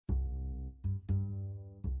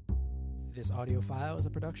This audio file is a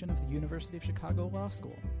production of the University of Chicago Law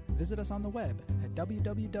School. Visit us on the web at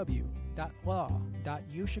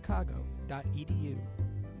www.law.uchicago.edu.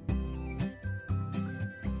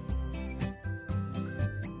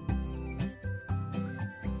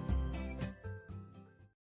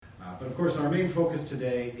 But of course, our main focus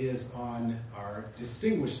today is on our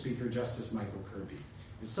distinguished speaker, Justice Michael Kirby.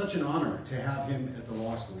 It's such an honor to have him at the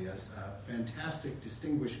law school. He has a fantastic,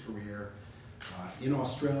 distinguished career in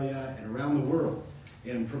Australia and around the world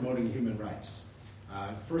in promoting human rights.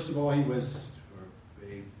 First of all, he was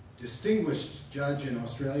a distinguished judge in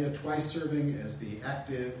Australia, twice serving as the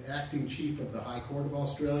acting chief of the High Court of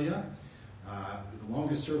Australia, the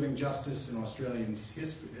longest-serving justice in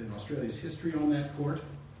Australia's history on that court.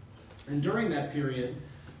 And during that period,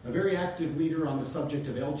 a very active leader on the subject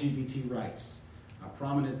of LGBT rights, a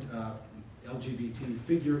prominent LGBT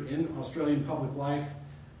figure in Australian public life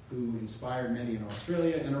who inspired many in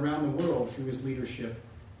Australia and around the world through his leadership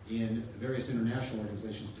in various international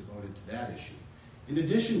organizations devoted to that issue. In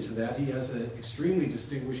addition to that, he has an extremely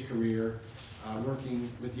distinguished career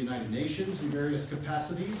working with the United Nations in various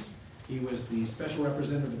capacities. He was the special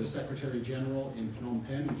representative of the Secretary General in Phnom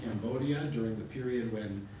Penh in Cambodia during the period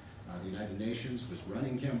when the United Nations was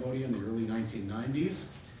running Cambodia in the early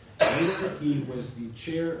 1990s. Later, he was the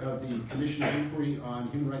chair of the Commission of Inquiry on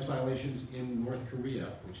Human Rights Violations in North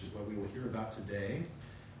Korea, which is what we will hear about today.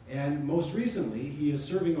 And most recently, he is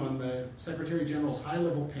serving on the Secretary General's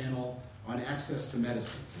high-level panel on access to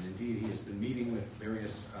medicines. And indeed, he has been meeting with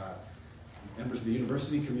various members of the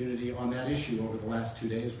university community on that issue over the last 2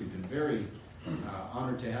 days. We've been very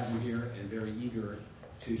honored to have him here and very eager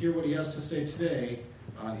to hear what he has to say today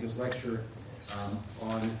on his lecture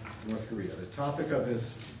on North Korea. The topic of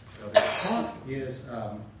his talk is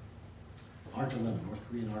our dilemma, North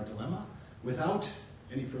Korea and our dilemma. Without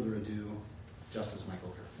any further ado, Justice Michael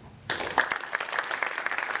Kirby.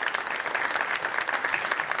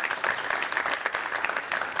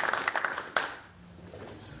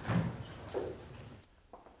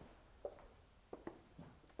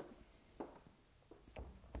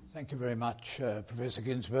 Thank you very much, Professor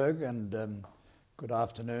Ginsberg, and good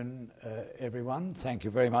afternoon, everyone. Thank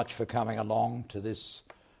you very much for coming along to this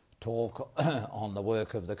talk on the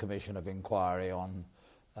work of the Commission of Inquiry on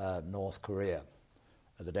North Korea,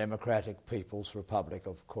 the Democratic People's Republic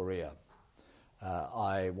of Korea.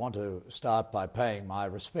 I want to start by paying my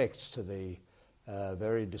respects to the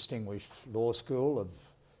very distinguished law school of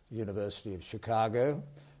the University of Chicago.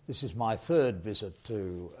 This is my third visit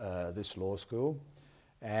to this law school,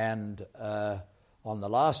 and on the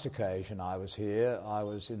last occasion I was here, I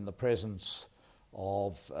was in the presence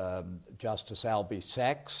of Justice Albie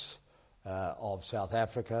Sachs of South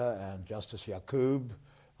Africa and Justice Yaqub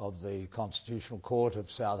of the Constitutional Court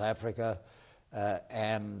of South Africa,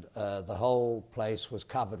 and the whole place was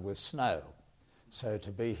covered with snow. So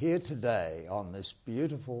to be here today on this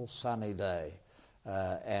beautiful sunny day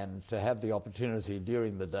and to have the opportunity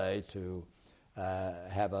during the day to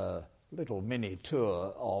have a little mini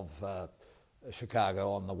tour of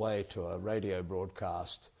Chicago on the way to a radio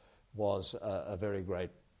broadcast was a very great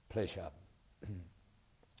pleasure.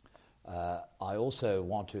 I also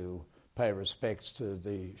want to pay respects to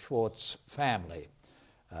the Schwartz family,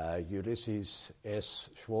 Ulysses S.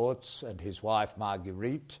 Schwartz and his wife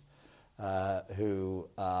Marguerite, who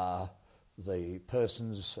are the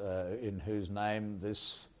persons in whose name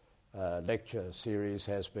this lecture series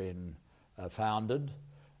has been founded.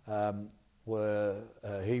 He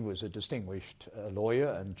was a distinguished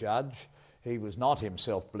lawyer and judge. He was not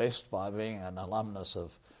himself blessed by being an alumnus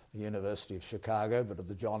of the University of Chicago, but of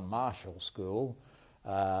the John Marshall School,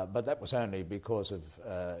 but that was only because of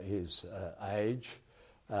his age.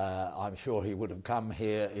 I'm sure he would have come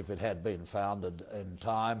here if it had been founded in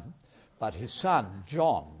time, but his son,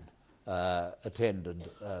 John, attended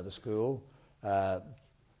the school.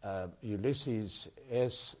 Ulysses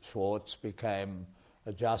S. Schwartz became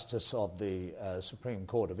a justice of the Supreme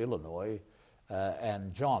Court of Illinois,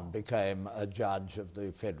 and John became a judge of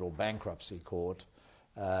the Federal Bankruptcy Court,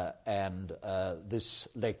 and this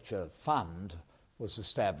lecture fund was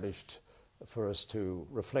established for us to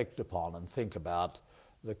reflect upon and think about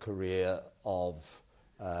the career of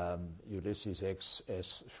Ulysses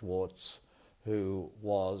S. Schwartz, who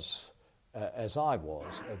was, as I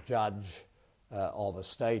was, a judge of a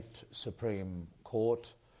state Supreme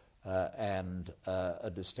Court, and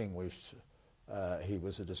he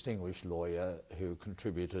was a distinguished lawyer who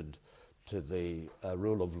contributed to the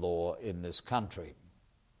rule of law in this country.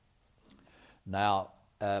 Now,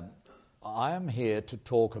 I am here to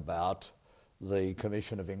talk about the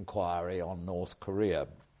Commission of Inquiry on North Korea.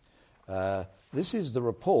 This is the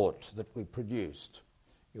report that we produced.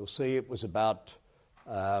 You'll see it was about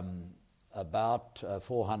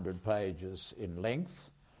 400 pages in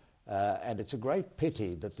length, and it's a great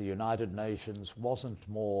pity that the United Nations wasn't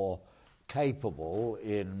more capable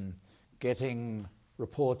in getting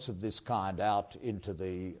reports of this kind out into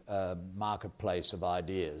the marketplace of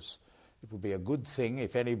ideas. It would be a good thing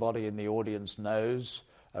if anybody in the audience knows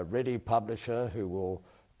a ready publisher who will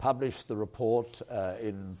publish the report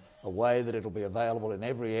in a way that it'll be available in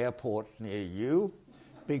every airport near you,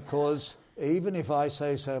 because even if I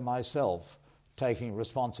say so myself, taking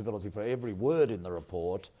responsibility for every word in the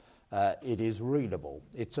report, it is readable.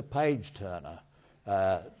 It's a page-turner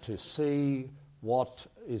to see what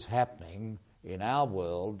is happening in our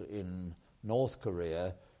world, in North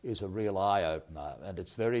Korea, is a real eye-opener, and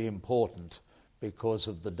it's very important because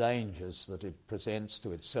of the dangers that it presents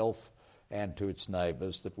to itself and to its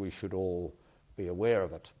neighbours, that we should all be aware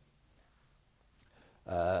of it.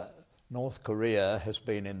 North Korea has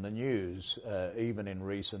been in the news even in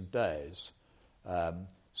recent days.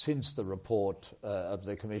 Since the report of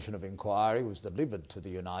the Commission of Inquiry was delivered to the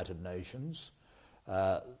United Nations,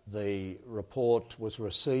 the report was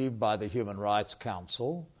received by the Human Rights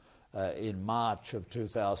Council in March of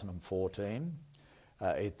 2014.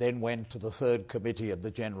 It then went to the Third Committee of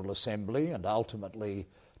the General Assembly and ultimately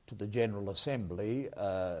to the General Assembly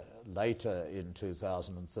later in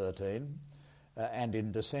 2013. And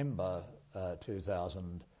in December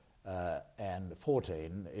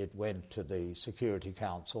 2014, it went to the Security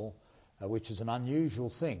Council, which is an unusual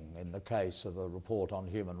thing in the case of a report on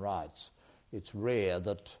human rights. It's rare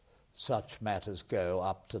that such matters go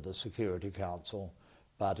up to the Security Council,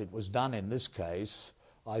 but it was done in this case,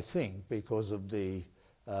 I think, because of the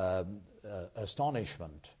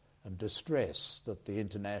astonishment and distress that the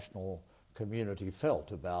international community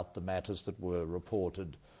felt about the matters that were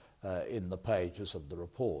reported in the pages of the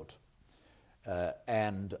report.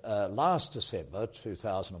 And last December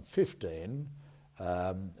 2015,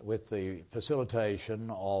 with the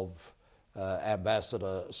facilitation of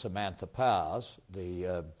Ambassador Samantha Powers,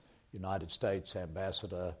 the United States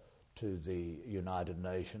ambassador to the United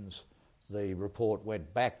Nations, the report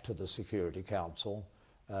went back to the Security Council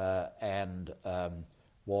and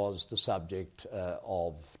was the subject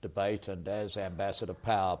of debate, and as Ambassador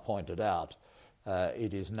Power pointed out,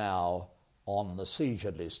 it is now on the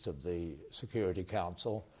seizure list of the Security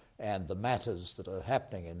Council, and the matters that are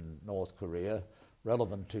happening in North Korea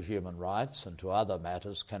relevant to human rights and to other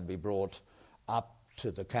matters can be brought up to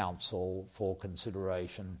the Council for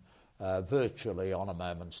consideration virtually on a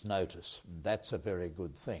moment's notice. And that's a very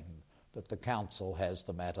good thing, that the Council has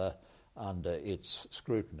the matter under its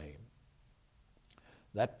scrutiny.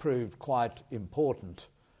 That proved quite important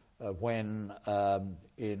when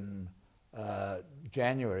in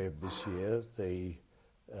January of this year the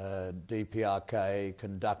DPRK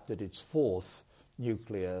conducted its fourth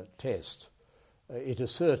nuclear test. It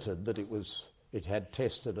asserted that it had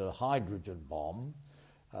tested a hydrogen bomb.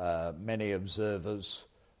 Many observers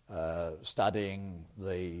studying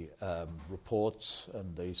the reports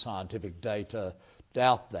and the scientific data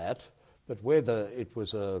doubt that, but whether it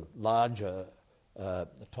was a larger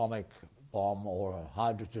atomic bomb or a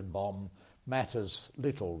hydrogen bomb matters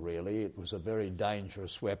little, really. It was a very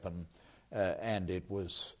dangerous weapon, and it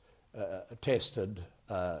was tested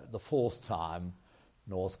the fourth time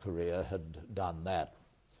North Korea had done that.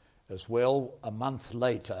 As well, a month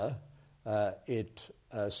later, it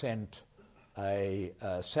sent a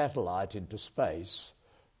satellite into space,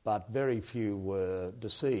 but very few were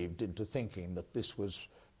deceived into thinking that this was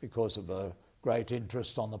because of a great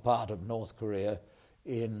interest on the part of North Korea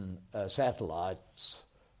in satellites.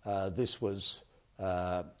 This was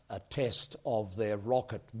a test of their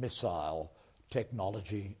rocket missile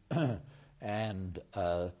technology, and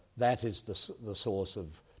that is the source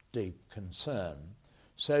of deep concern.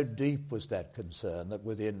 So deep was that concern that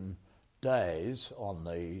within days, on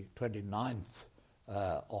the 29th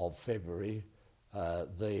of February,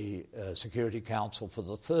 the Security Council for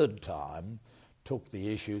the third time took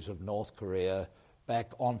the issues of North Korea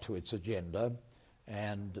back onto its agenda,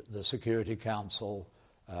 and the Security Council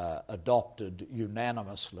adopted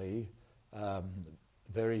unanimously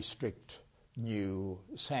very strict new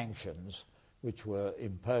sanctions which were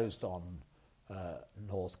imposed on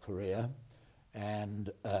North Korea.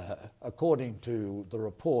 And according to the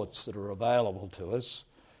reports that are available to us,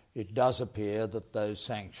 it does appear that those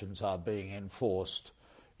sanctions are being enforced,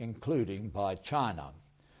 including by China,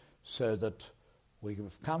 so that we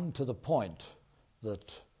have come to the point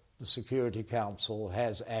that the Security Council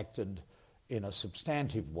has acted in a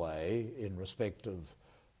substantive way in respect of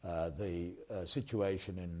the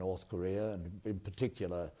situation in North Korea, and in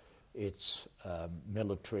particular its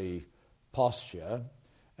military posture,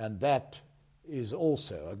 and that is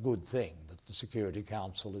also a good thing, that the Security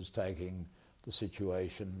Council is taking the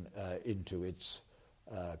situation into its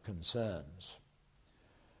concerns.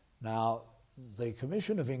 Now, the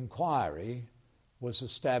Commission of Inquiry was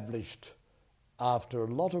established after a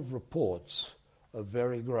lot of reports of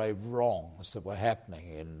very grave wrongs that were happening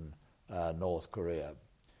in North Korea.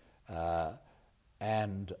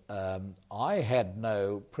 And I had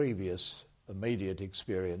no previous immediate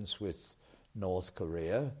experience with North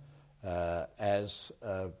Korea. As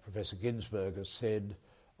Professor Ginsberg has said,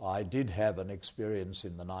 I did have an experience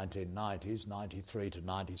in the 1990s, 93 to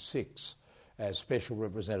 96, as Special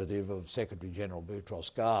Representative of Secretary General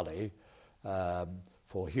Boutros Ghali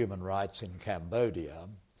for human rights in Cambodia.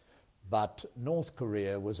 But North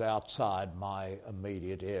Korea was outside my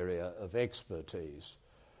immediate area of expertise.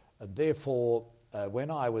 And therefore,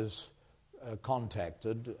 when I was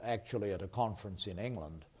contacted, actually at a conference in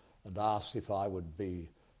England, and asked if I would be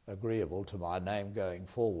agreeable to my name going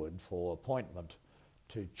forward for appointment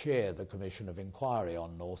to chair the Commission of Inquiry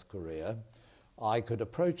on North Korea, I could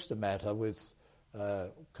approach the matter with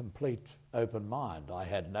complete open mind. I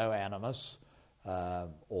had no animus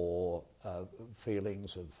or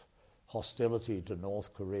feelings of hostility to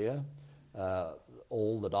North Korea.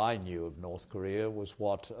 All that I knew of North Korea was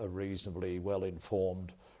what a reasonably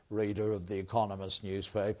well-informed reader of The Economist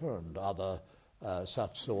newspaper and other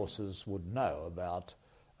such sources would know about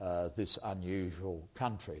this unusual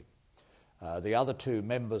country. The other two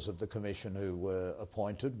members of the Commission who were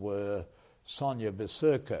appointed were Sonia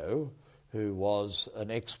Biserko, who was an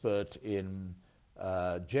expert in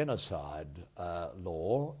genocide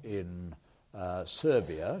law in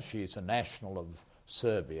Serbia. She's a national of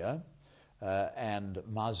Serbia. And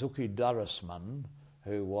Marzuki Darasman,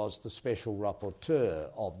 who was the special rapporteur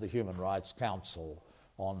of the Human Rights Council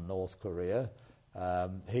on North Korea.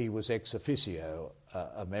 He was ex officio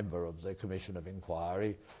a member of the Commission of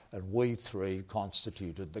Inquiry, and we three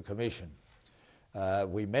constituted the Commission.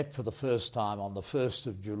 We met for the first time on the 1st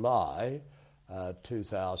of July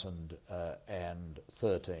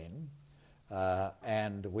 2013,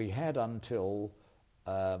 and we had until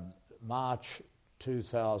March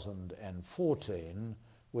 2014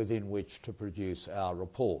 within which to produce our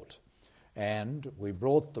report. And we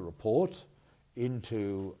brought the report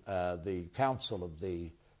into the Council of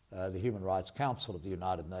the Human Rights Council of the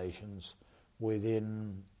United Nations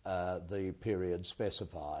within the period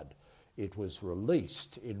specified. It was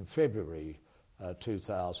released in February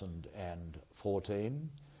 2014,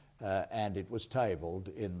 and it was tabled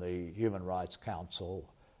in the Human Rights Council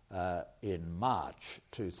in March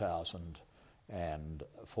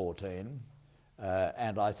 2014.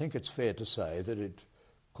 And I think it's fair to say that it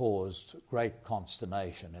caused great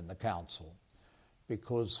consternation in the Council,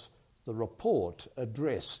 because the report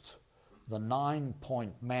addressed the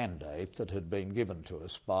 9-point mandate that had been given to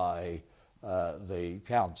us by the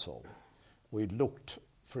Council. We looked,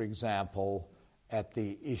 for example, at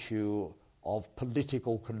the issue of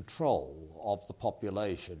political control of the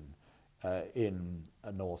population in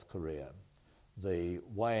North Korea, the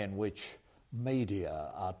way in which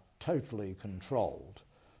media are totally controlled,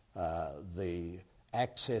 the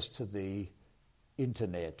access to the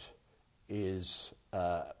internet is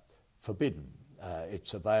forbidden.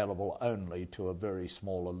 It's available only to a very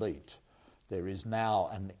small elite. There is now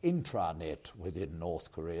an intranet within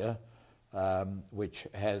North Korea, which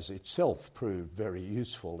has itself proved very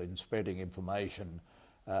useful in spreading information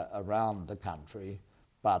around the country,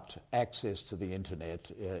 but access to the internet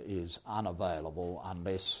is unavailable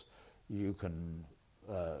unless you can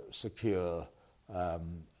secure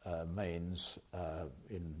means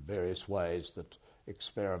in various ways that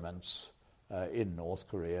experiments in North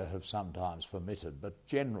Korea have sometimes permitted. But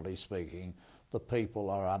generally speaking, the people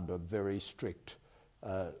are under very strict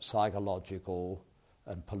psychological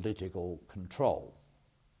and political control.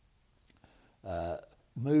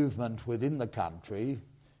 Movement within the country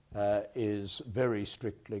is very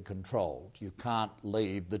strictly controlled. You can't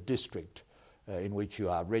leave the district in which you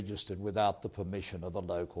are registered without the permission of a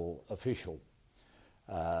local official.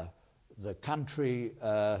 The country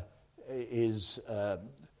is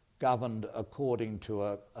governed according to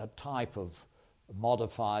a type of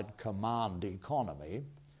modified command economy,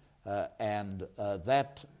 and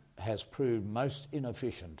that has proved most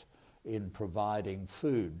inefficient in providing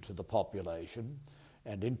food to the population,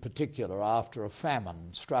 and in particular after a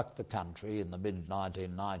famine struck the country in the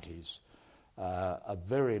mid-1990s, a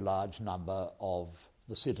very large number of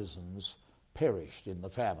the citizens perished in the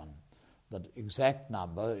famine. The exact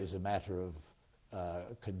number is a matter of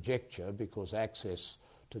conjecture, because access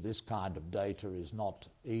to this kind of data is not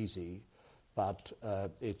easy, but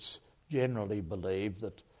it's generally believed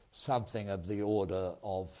that something of the order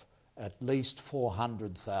of at least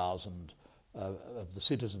 400,000 of the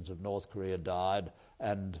citizens of North Korea died,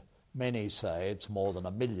 and many say it's more than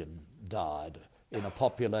 1 million died. In a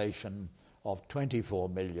population of 24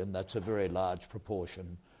 million, that's a very large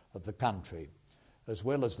proportion of the country. As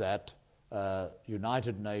well as that,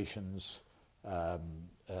 United Nations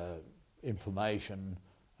information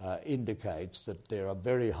indicates that there are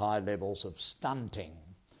very high levels of stunting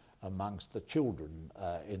amongst the children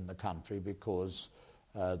in the country, because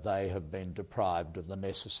they have been deprived of the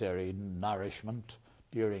necessary nourishment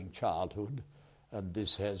during childhood, and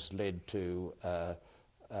this has led to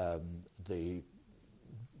the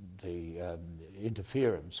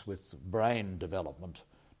interference with brain development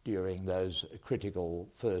during those critical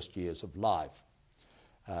first years of life.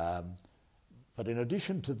 But in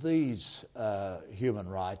addition to these human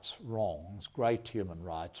rights wrongs, great human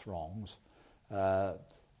rights wrongs,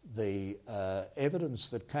 the evidence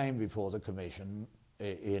that came before the Commission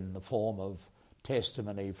in the form of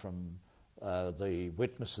testimony from the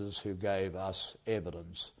witnesses who gave us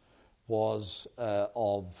evidence was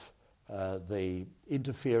of the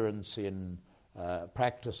interference in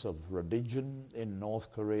practice of religion in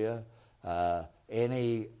North Korea,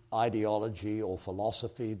 any ideology or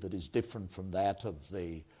philosophy that is different from that of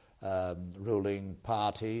the ruling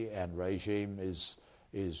party and regime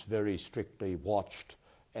is very strictly watched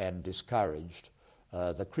and discouraged.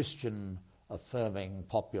 The Christian affirming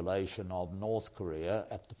population of North Korea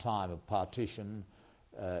at the time of partition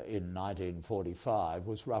in 1945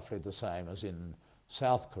 was roughly the same as in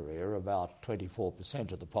South Korea, about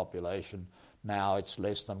 24% of the population. Now it's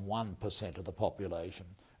less than 1% of the population,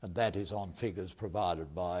 and that is on figures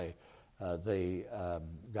provided by the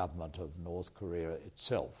government of North Korea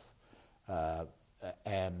itself.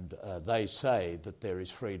 And they say that there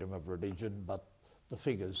is freedom of religion, but the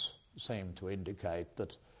figures seem to indicate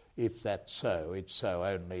that if that's so, it's so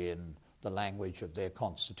only in the language of their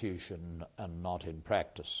constitution and not in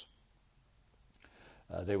practice.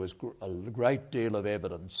 There was a great deal of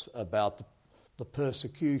evidence about the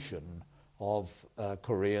persecution of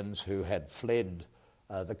Koreans who had fled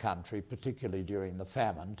the country, particularly during the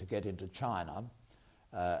famine, to get into China,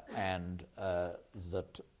 and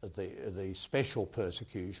that the special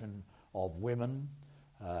persecution of women,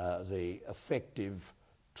 the effective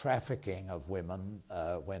trafficking of women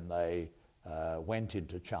when they went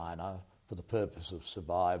into China for the purpose of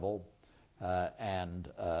survival, and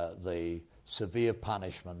the severe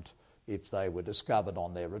punishment if they were discovered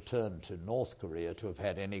on their return to North Korea to have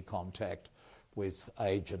had any contact with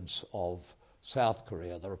agents of South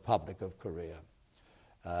Korea, the Republic of Korea.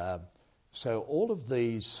 So all of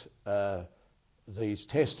these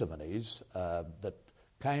testimonies that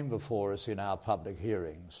came before us in our public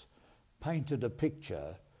hearings painted a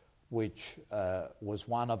picture which was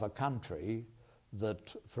one of a country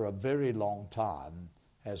that for a very long time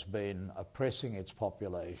has been oppressing its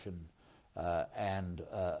population and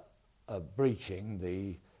breaching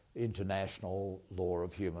the international law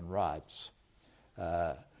of human rights.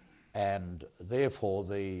 And therefore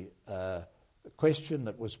the question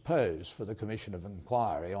that was posed for the Commission of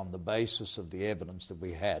Inquiry on the basis of the evidence that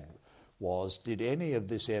we had was, did any of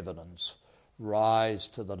this evidence rise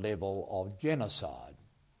to the level of genocide?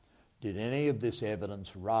 Did any of this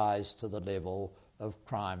evidence rise to the level of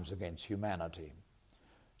crimes against humanity?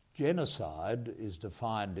 Genocide is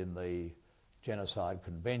defined in the Genocide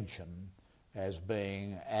Convention as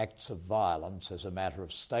being acts of violence as a matter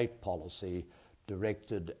of state policy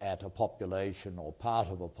directed at a population or part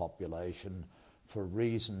of a population for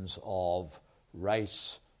reasons of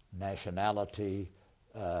race, nationality,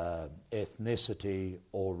 ethnicity,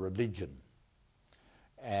 or religion.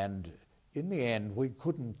 And in the end, we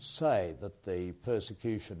couldn't say that the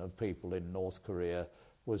persecution of people in North Korea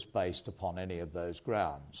was based upon any of those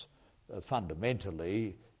grounds.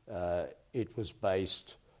 Fundamentally, it was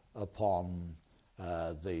based upon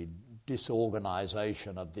the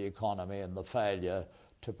disorganisation of the economy and the failure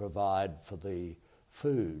to provide for the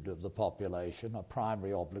food of the population, a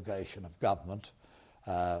primary obligation of government,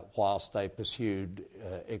 whilst they pursued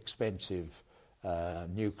expensive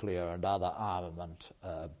nuclear and other armament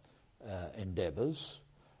endeavours.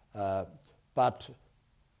 But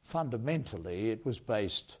fundamentally it was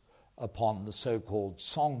based upon the so-called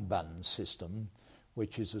Songban system,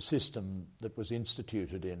 which is a system that was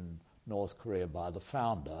instituted in North Korea by the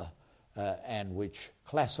founder and which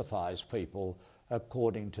classifies people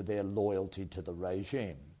according to their loyalty to the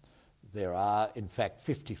regime. There are, in fact,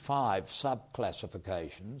 55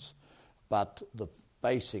 sub-classifications but the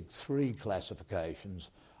basic three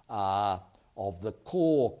classifications are of the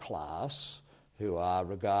core class, who are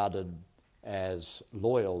regarded as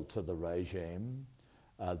loyal to the regime,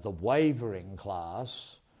 the wavering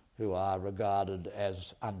class, who are regarded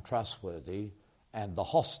as untrustworthy, and the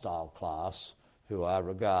hostile class, who are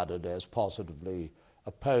regarded as positively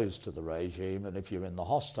opposed to the regime. And if you're in the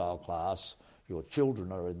hostile class, your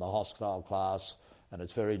children are in the hostile class, and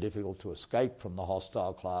it's very difficult to escape from the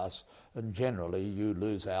hostile class, and generally you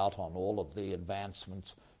lose out on all of the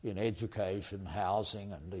advancements in education,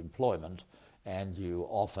 housing and employment, and you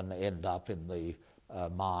often end up in the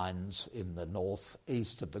mines in the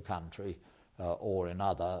northeast of the country or in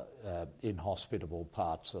other inhospitable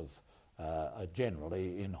parts of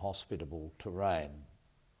generally inhospitable terrain.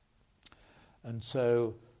 And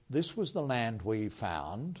so this was the land we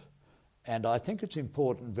found, and I think it's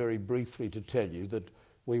important very briefly to tell you that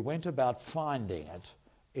we went about finding it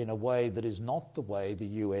in a way that is not the way the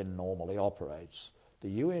UN normally operates. The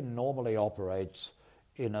UN normally operates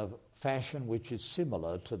in a fashion which is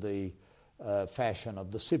similar to the fashion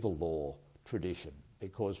of the civil law tradition,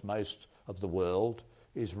 because most of the world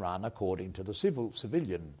is run according to the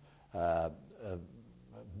civilian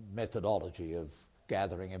methodology of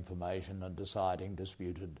gathering information and deciding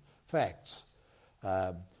disputed facts.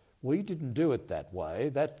 We didn't do it that way.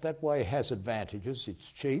 That way has advantages.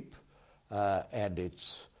 It's cheap and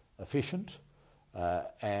it's efficient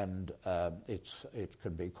and it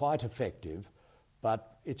can be quite effective,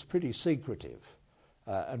 but it's pretty secretive.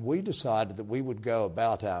 And we decided that we would go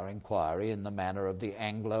about our inquiry in the manner of the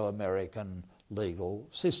Anglo-American legal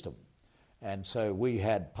system. And so we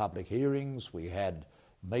had public hearings, we had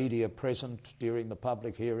media present during the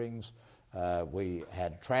public hearings, we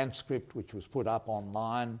had transcript which was put up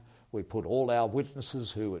online, we put all our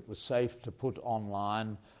witnesses who it was safe to put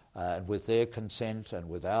online with their consent and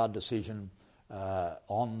with our decision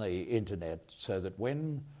on the internet, so that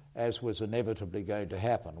when, as was inevitably going to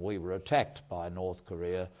happen, we were attacked by North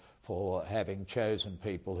Korea for having chosen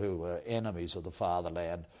people who were enemies of the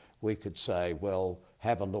fatherland, we could say, well,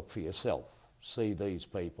 have a look for yourself, see these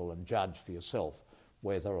people and judge for yourself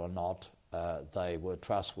whether or not they were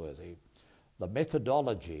trustworthy. The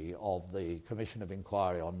methodology of the Commission of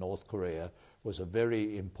Inquiry on North Korea was a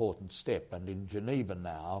very important step, and in Geneva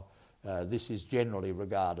now, this is generally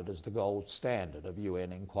regarded as the gold standard of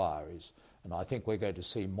UN inquiries. And I think we're going to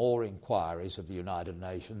see more inquiries of the United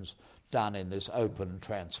Nations done in this open,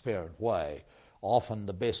 transparent way. Often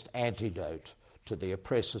the best antidote to the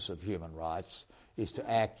oppressors of human rights is to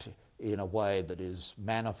act in a way that is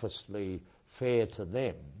manifestly fair to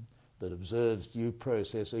them, that observes due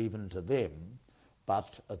process even to them,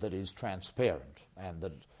 but that is transparent and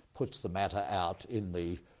that puts the matter out in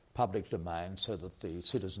the public domain so that the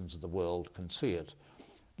citizens of the world can see it.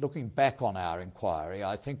 Looking back on our inquiry,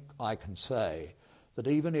 I think I can say that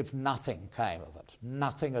even if nothing came of it,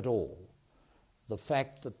 nothing at all, the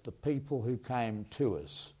fact that the people who came to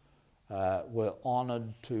us were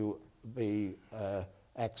honoured to be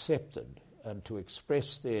accepted and to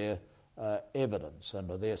express their evidence and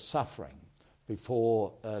their suffering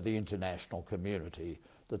before the international community,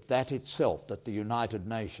 that itself, that the United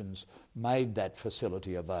Nations made that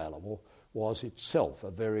facility available, was itself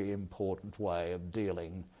a very important way of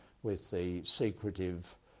dealing with the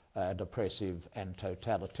secretive and oppressive and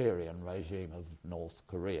totalitarian regime of North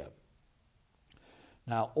Korea.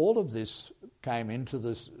 Now, all of this came into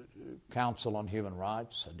the Council on Human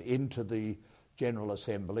Rights and into the General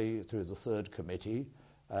Assembly through the Third Committee,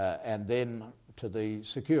 and then to the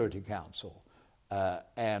Security Council.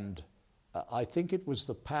 And I think it was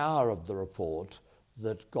the power of the report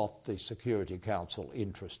that got the Security Council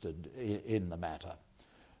interested in the matter.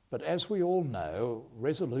 But as we all know,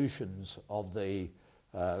 resolutions of the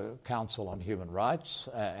Council on Human Rights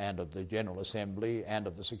and of the General Assembly and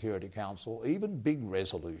of the Security Council, even big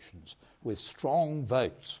resolutions with strong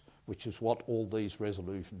votes, which is what all these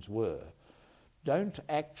resolutions were, don't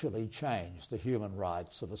actually change the human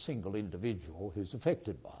rights of a single individual who's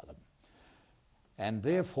affected by them. And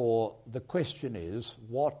therefore, the question is,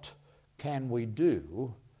 what can we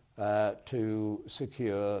do to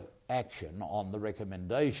secure action on the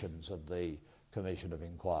recommendations of the Commission of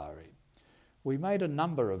Inquiry? We made a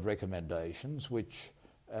number of recommendations which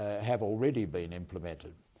have already been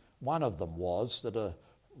implemented. One of them was that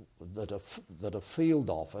a field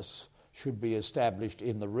office should be established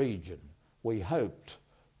in the region. We hoped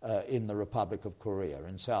in the Republic of Korea,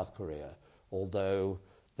 in South Korea, although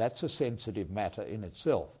that's a sensitive matter in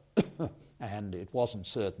itself, and it wasn't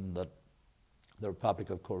certain that the Republic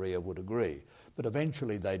of Korea would agree. But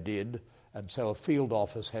eventually they did, and so a field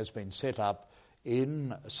office has been set up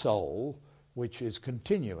in Seoul, which is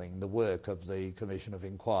continuing the work of the Commission of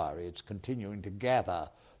Inquiry. It's continuing to gather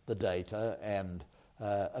the data and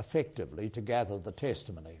effectively to gather the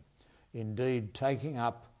testimony. Indeed, taking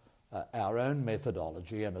up our own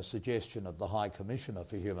methodology and a suggestion of the High Commissioner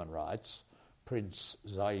for Human Rights, Prince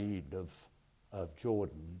Zayed of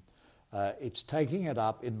Jordan, it's taking it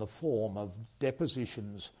up in the form of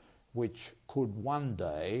depositions which could one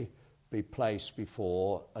day be placed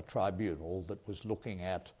before a tribunal that was looking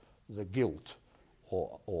at the guilt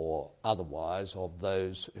or otherwise of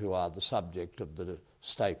those who are the subject of the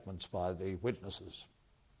statements by the witnesses.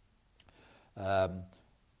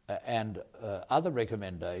 And other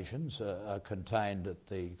recommendations are contained at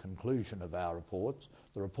the conclusion of our report.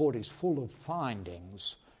 The report is full of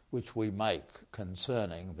findings which we make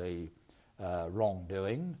concerning the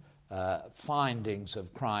wrongdoing, findings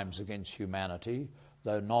of crimes against humanity,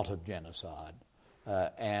 though not of genocide,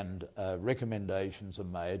 and recommendations are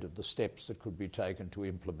made of the steps that could be taken to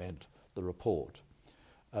implement the report.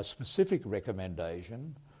 A specific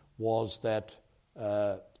recommendation was that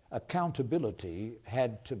accountability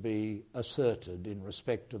had to be asserted in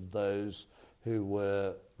respect of those who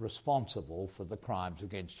were responsible for the crimes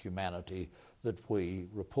against humanity that we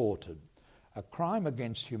reported. A crime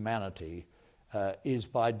against humanity is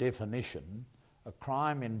by definition a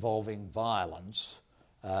crime involving violence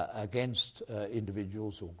against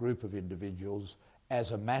individuals or group of individuals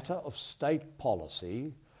as a matter of state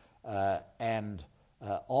policy and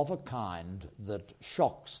of a kind that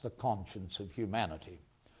shocks the conscience of humanity.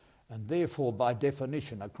 And therefore, by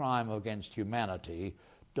definition, a crime against humanity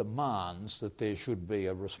demands that there should be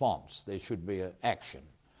a response, there should be an action,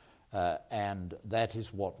 and that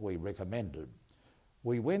is what we recommended.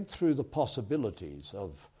 We went through the possibilities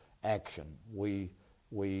of action. We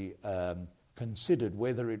considered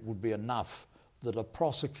whether it would be enough that a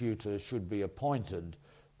prosecutor should be appointed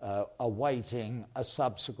awaiting a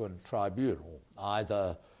subsequent tribunal,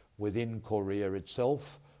 either within Korea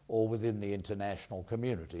itself or within the international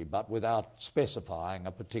community, but without specifying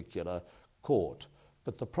a particular court.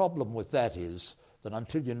 But the problem with that is that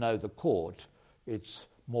until you know the court, it's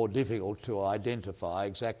more difficult to identify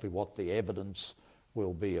exactly what the evidence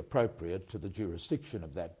will be appropriate to the jurisdiction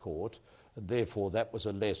of that court, and therefore that was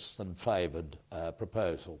a less than favoured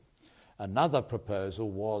proposal. Another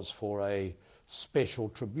proposal was for a special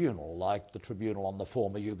tribunal, like the tribunal on the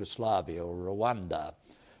former Yugoslavia or Rwanda.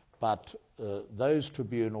 But those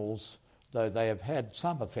tribunals, though they have had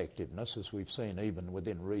some effectiveness, as we've seen even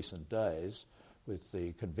within recent days, with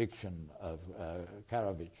the conviction of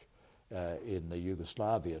Karadzic in the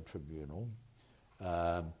Yugoslavia tribunal,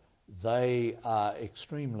 they are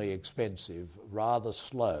extremely expensive, rather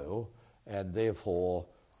slow, and therefore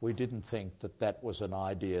we didn't think that that was an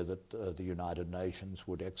idea that the United Nations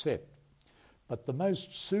would accept. But the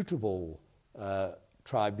most suitable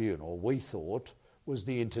tribunal, we thought, was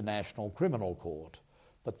the International Criminal Court.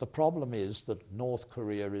 But the problem is that North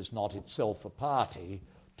Korea is not itself a party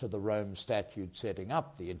to the Rome Statute setting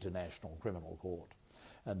up the International Criminal Court.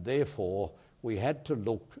 And therefore, we had to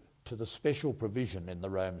look to the special provision in the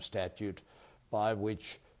Rome Statute by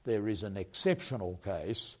which there is an exceptional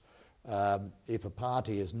case if a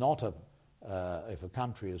party is not if a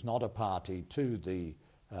country is not a party to the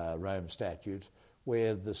Rome Statute,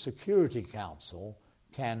 where the Security Council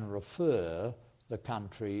can refer the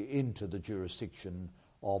country into the jurisdiction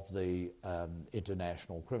of the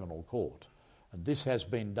International Criminal Court. And this has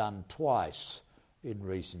been done twice in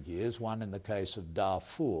recent years, one in the case of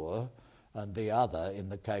Darfur and the other in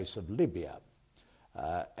the case of Libya.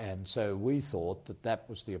 And so we thought that that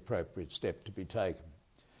was the appropriate step to be taken,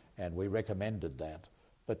 and we recommended that.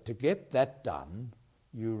 But to get that done,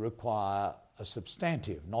 you require a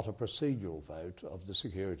substantive, not a procedural vote of the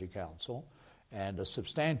Security Council, and a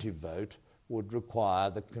substantive vote would require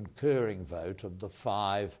the concurring vote of the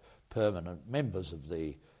 5 permanent members of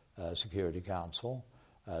the Security Council,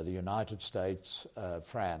 the United States,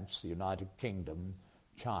 France, the United Kingdom,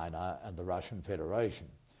 China and the Russian Federation.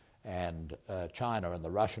 And China and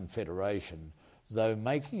the Russian Federation, though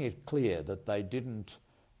making it clear that they didn't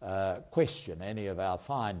question any of our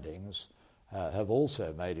findings, have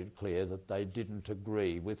also made it clear that they didn't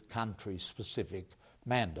agree with country-specific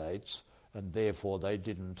mandates, and therefore they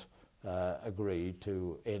didn't agree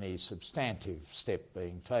to any substantive step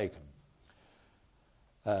being taken.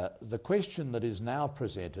 The question that is now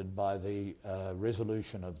presented by the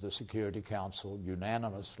resolution of the Security Council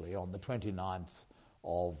unanimously on the 29th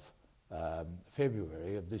of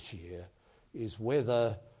February of this year is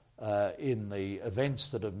whether in the events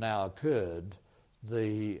that have now occurred,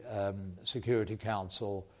 the Security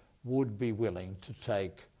Council would be willing to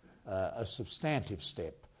take a substantive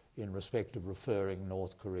step in respect of referring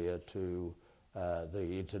North Korea to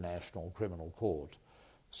the International Criminal Court.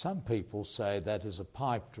 Some people say that is a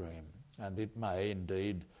pipe dream, and it may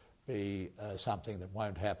indeed be something that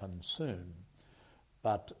won't happen soon.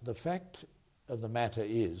 But the fact of the matter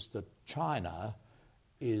is that China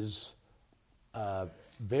is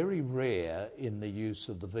very rare in the use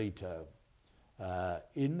of the veto.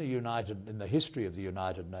 In the history of the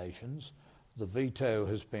United Nations, the veto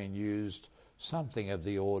has been used something of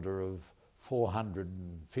the order of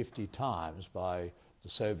 450 times by the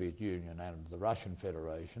Soviet Union and the Russian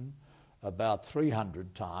Federation, about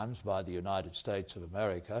 300 times by the United States of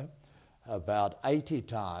America, about 80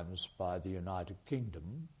 times by the United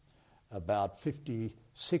Kingdom, about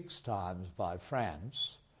 56 times by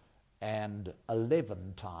France, and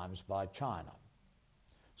 11 times by China.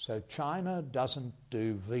 So China doesn't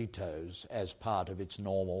do vetoes as part of its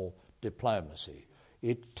normal diplomacy.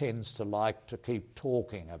 It tends to like to keep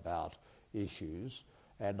talking about issues,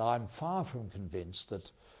 and I'm far from convinced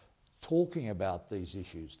that talking about these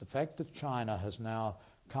issues, the fact that China has now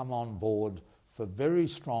come on board for very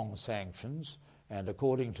strong sanctions, and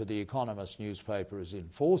according to The Economist newspaper is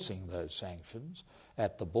enforcing those sanctions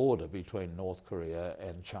at the border between North Korea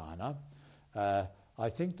and China, I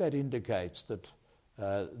think that indicates that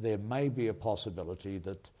there may be a possibility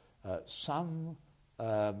that some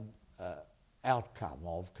outcome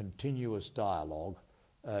of continuous dialogue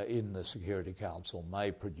in the Security Council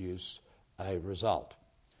may produce a result.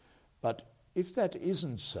 But if that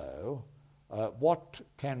isn't so, what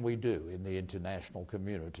can we do in the international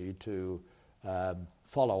community to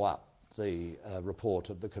follow up the report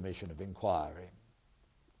of the Commission of Inquiry?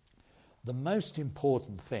 The most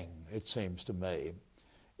important thing, it seems to me,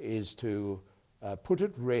 is to put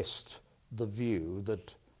at rest the view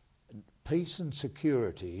that peace and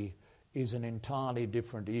security is an entirely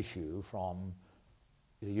different issue from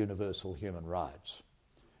the universal human rights.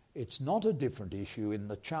 It's not a different issue in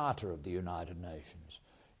the Charter of the United Nations.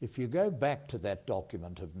 If you go back to that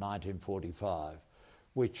document of 1945,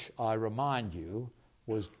 which I remind you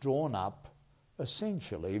was drawn up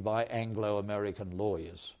essentially by Anglo-American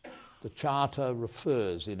lawyers, the Charter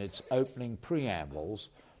refers in its opening preambles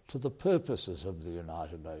to the purposes of the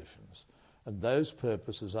United Nations, and those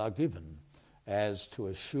purposes are given as to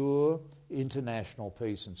assure international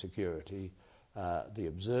peace and security, the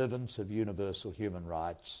observance of universal human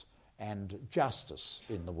rights, and justice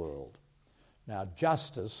in the world. Now,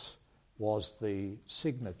 justice was the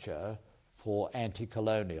signature for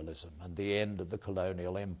anti-colonialism and the end of the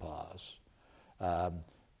colonial empires.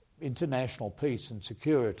 International peace and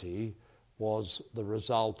security was the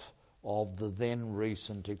result of the then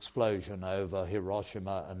recent explosion over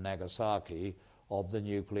Hiroshima and Nagasaki of the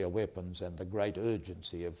nuclear weapons and the great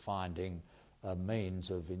urgency of finding a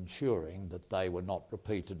means of ensuring that they were not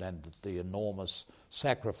repeated and that the enormous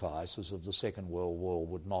sacrifices of the Second World War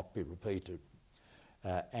would not be repeated.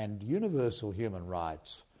 And universal human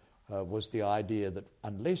rights was the idea that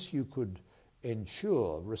unless you could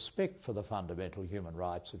ensure respect for the fundamental human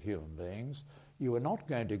rights of human beings, you were not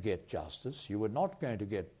going to get justice, you were not going to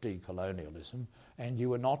get decolonialism, and you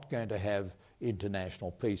were not going to have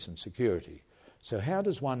international peace and security. So how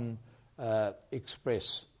does one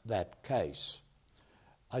express that case?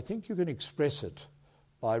 I think you can express it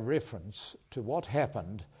by reference to what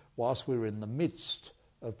happened whilst we were in the midst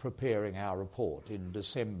of preparing our report in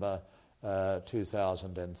December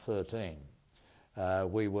 2013.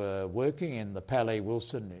 We were working in the Palais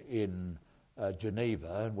Wilson in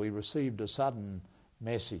Geneva, and we received a sudden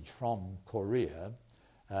message from Korea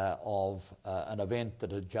of an event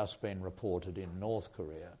that had just been reported in North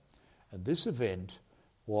Korea. And this event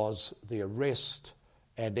was the arrest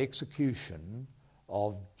and execution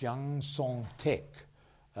of Jang Song-taek,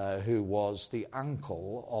 who was the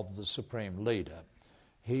uncle of the supreme leader.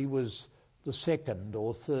 He was the second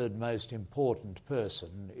or third most important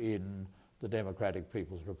person in the Democratic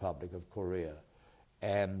People's Republic of Korea.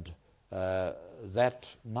 And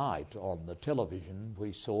that night on the television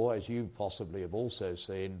we saw, as you possibly have also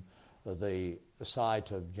seen, the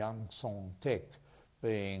sight of Jang Song-taek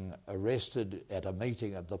being arrested at a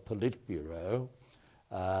meeting of the Politburo,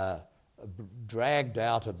 dragged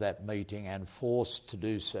out of that meeting and forced to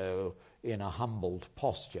do so in a humbled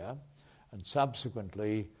posture, and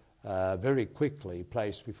subsequently very quickly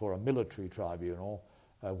placed before a military tribunal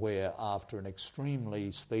where, after an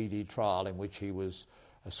extremely speedy trial in which he was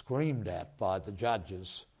screamed at by the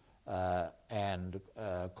judges and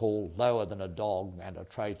called lower than a dog and a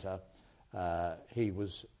traitor, he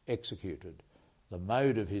was executed. The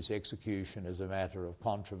mode of his execution is a matter of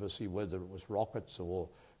controversy, whether it was rockets or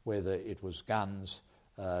whether it was guns.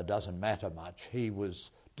 doesn't matter much. He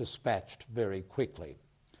was dispatched very quickly.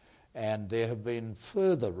 And there have been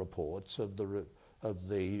further reports of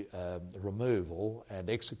the removal and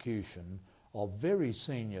execution of very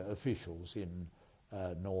senior officials in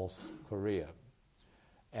North Korea.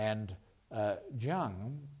 And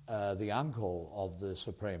Jung, the uncle of the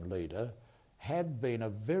Supreme Leader, had been a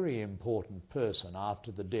very important person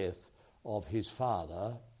after the death of his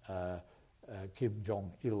father, Kim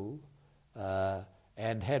Jong-il,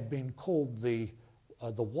 and had been called the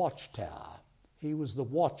watchtower. He was the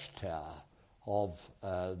watchtower of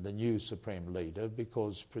the new Supreme Leader,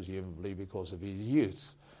 presumably because of his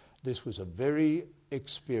youth. This was a very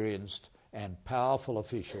experienced and powerful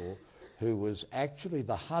official who was actually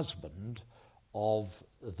the husband of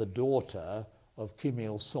the daughter of Kim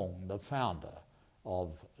Il-sung, the founder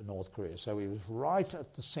of North Korea. So he was right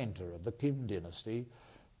at the centre of the Kim dynasty,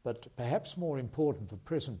 but perhaps more important for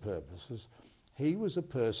present purposes, he was a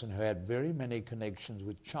person who had very many connections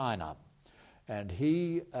with China. And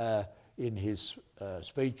he, in his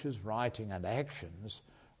speeches, writing and actions,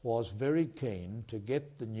 was very keen to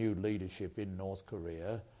get the new leadership in North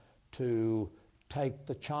Korea to take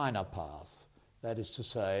the China path. That is to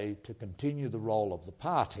say, to continue the role of the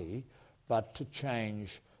party, but to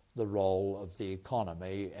change the role of the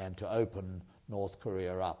economy and to open North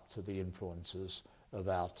Korea up to the influences of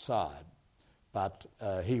outside. But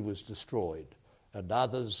he was destroyed. And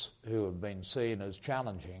others who have been seen as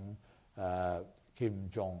challenging Kim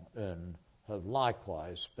Jong-un have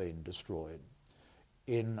likewise been destroyed.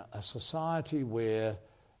 In a society where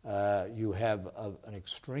you have an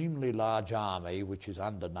extremely large army which is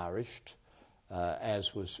undernourished,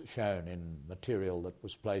 as was shown in material that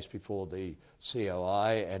was placed before the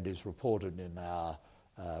COI and is reported in our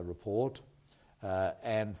report,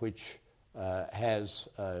 and which has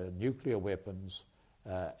nuclear weapons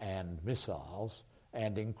and missiles,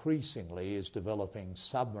 and increasingly is developing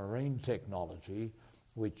submarine technology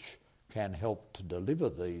which can help to deliver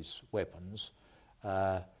these weapons.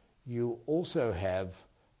 You also have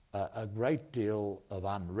a great deal of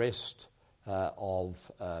unrest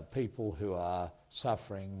of people who are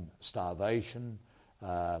suffering starvation,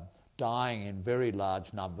 dying in very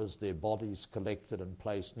large numbers, their bodies collected and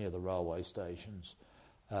placed near the railway stations,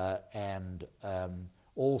 and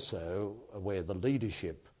also where the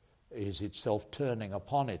leadership is itself turning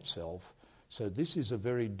upon itself. So this is a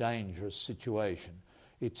very dangerous situation.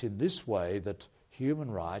 It's in this way that human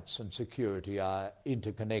rights and security are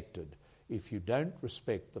interconnected. If you don't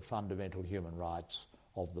respect the fundamental human rights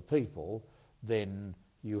of the people, then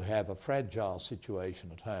you have a fragile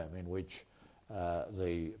situation at home in which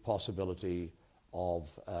the possibility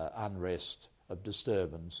of unrest, of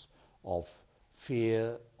disturbance, of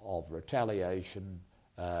fear, of retaliation,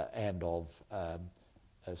 and of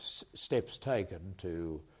steps taken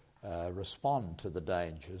to respond to the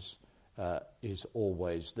dangers is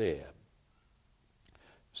always there.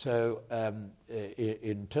 So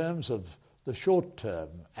in terms of the short-term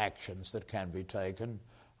actions that can be taken,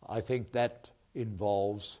 I think that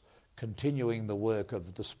involves continuing the work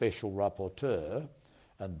of the special rapporteur,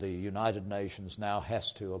 and the United Nations now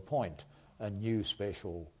has to appoint a new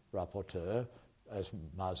special rapporteur, as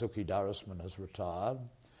Marzuki Darusman has retired,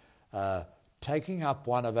 taking up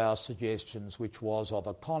one of our suggestions, which was of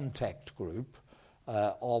a contact group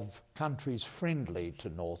of countries friendly to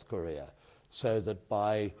North Korea, so that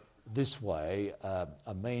by this way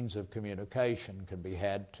a means of communication can be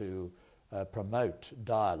had to promote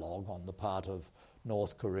dialogue on the part of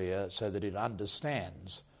North Korea so that it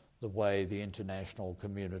understands the way the international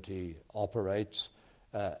community operates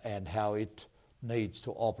and how it needs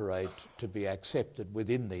to operate to be accepted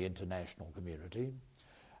within the international community.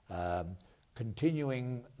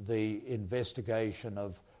 Continuing the investigation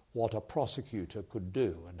of what a prosecutor could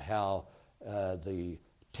do and how the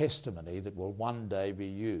testimony that will one day be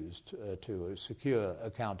used to secure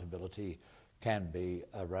accountability can be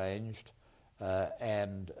arranged,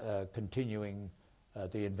 and continuing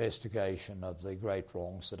the investigation of the great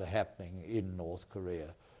wrongs that are happening in North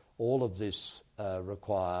Korea. All of this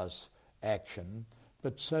requires action,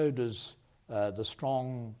 but so does the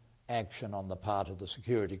strong action on the part of the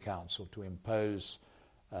Security Council to impose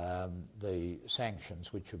the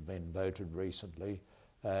sanctions which have been voted recently,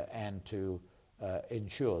 and to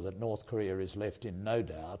ensure that North Korea is left in no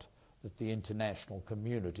doubt that the international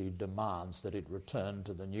community demands that it return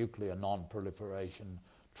to the Nuclear Non-Proliferation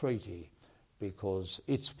Treaty, because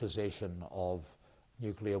its possession of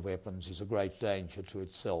nuclear weapons is a great danger to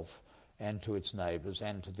itself and to its neighbours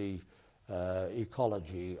and to the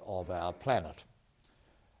ecology of our planet.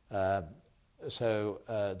 So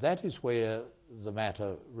that is where the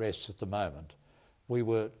matter rests at the moment. we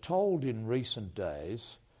were told in recent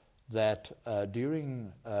days that during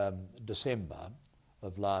December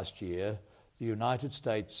of last year, the United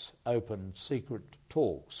States opened secret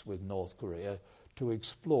talks with North Korea to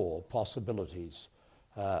explore possibilities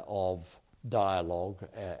of dialogue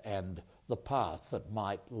and the path that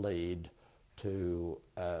might lead to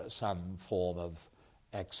some form of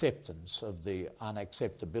acceptance of the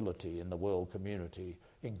unacceptability in the world community,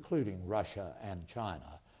 including Russia and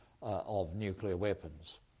China, of nuclear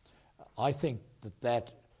weapons. I think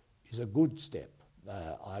that is a good step.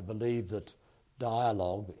 I believe that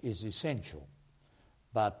dialogue is essential,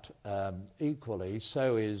 but equally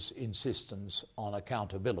so is insistence on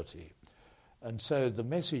accountability. And so the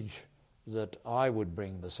message that I would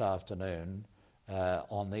bring this afternoon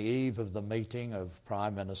on the eve of the meeting of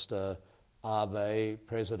Prime Minister Abe,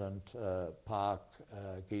 President Park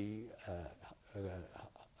Geun-hye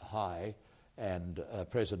and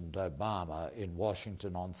President Obama in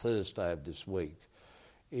Washington on Thursday of this week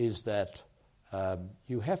is that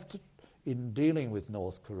you have to, in dealing with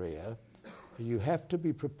North Korea, you have to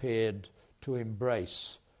be prepared to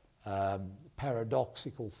embrace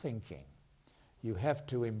paradoxical thinking. You have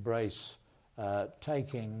to embrace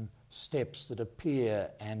taking steps that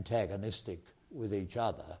appear antagonistic with each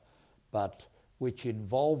other, but which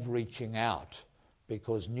involve reaching out,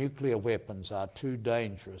 because nuclear weapons are too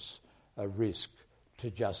dangerous a risk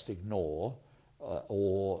to just ignore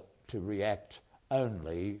or to react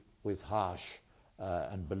only with harsh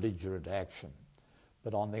and belligerent action.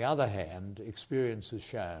 But on the other hand, experience has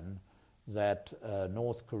shown that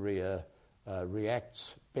North Korea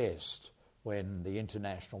reacts best when the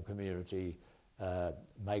international community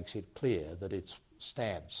makes it clear that its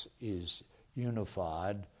stance is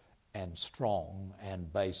unified and strong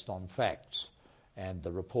and based on facts. And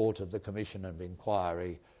the report of the Commission of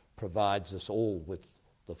Inquiry provides us all with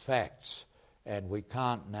the facts, and we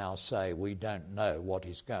can't now say we don't know what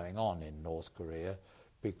is going on in North Korea,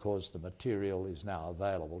 because the material is now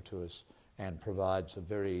available to us and provides a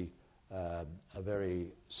very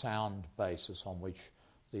sound basis on which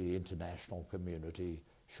the international community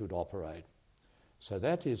should operate. So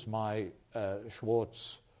that is my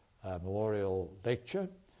Schwartz memorial lecture,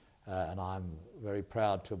 and I'm very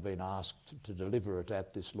proud to have been asked to deliver it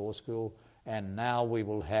at this law school. And now we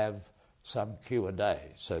will have some Q&A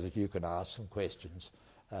so that you can ask some questions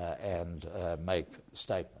and make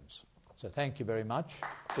statements. So thank you very much.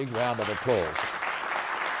 Big round of applause.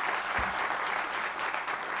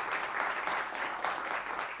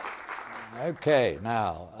 Okay,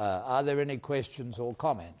 now, are there any questions or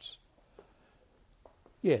comments?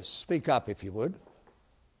 Yes, speak up if you would.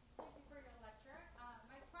 Thank you for your lecture.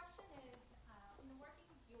 My question is, in working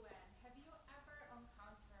with UN, have you ever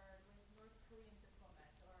encountered with North Korean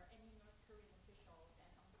diplomats or any North Korean officials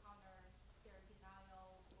and encountered their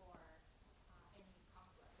denials or any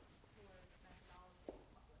conflicts towards methodology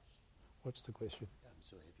published? What's the question?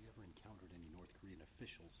 So have you ever encountered any North Korean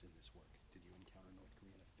officials in this work? Did you encounter North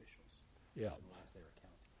Korean officials? Yeah. And what was their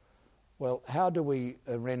account? Well, how do we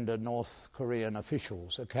render North Korean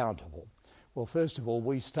officials accountable? Well, first of all,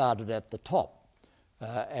 we started at the top.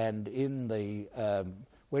 And in the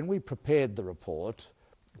when we prepared the report,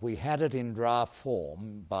 we had it in draft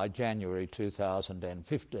form by January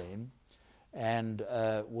 2015, and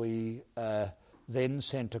we then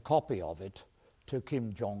sent a copy of it to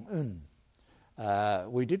Kim Jong-un.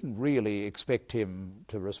 We didn't really expect him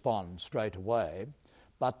to respond straight away,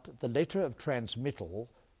 but the letter of transmittal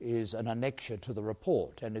is an annexure to the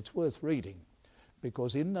report, and it's worth reading,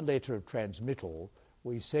 because in the letter of transmittal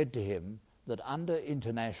we said to him that under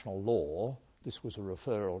international law, this was a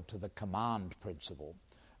referral to the command principle,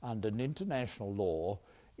 under international law,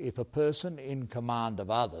 if a person in command of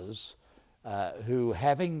others who,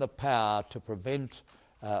 having the power to prevent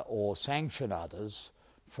or sanction others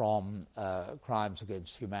from crimes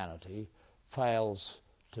against humanity, fails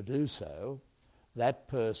to do so, that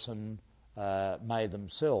person may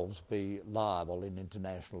themselves be liable in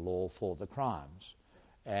international law for the crimes.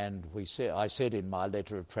 And I said in my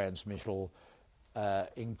letter of transmittal,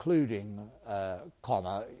 including,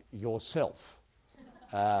 yourself.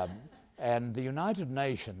 And the United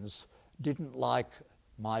Nations didn't like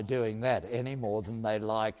my doing that any more than they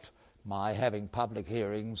liked my having public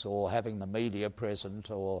hearings or having the media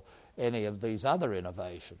present or any of these other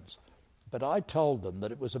innovations. But I told them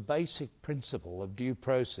that it was a basic principle of due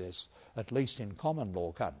process, at least in common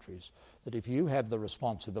law countries, that if you have the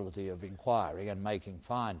responsibility of inquiring and making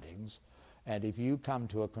findings, and if you come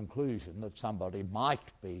to a conclusion that somebody might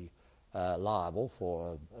be liable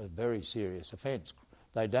for a very serious offence,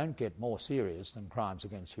 they don't get more serious than crimes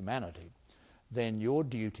against humanity, then your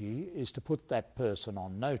duty is to put that person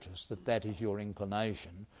on notice that that is your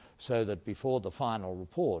inclination, so that before the final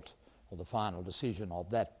report or the final decision of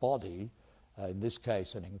that body, in this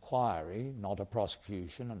case an inquiry, not a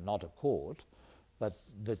prosecution and not a court, but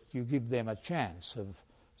that you give them a chance of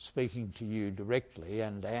speaking to you directly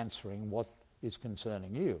and answering what is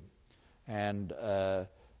concerning you. And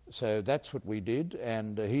so that's what we did,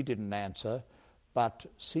 and he didn't answer. But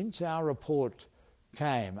since our report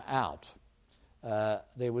came out,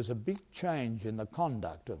 there was a big change in the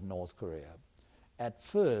conduct of North Korea. At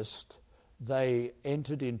first, they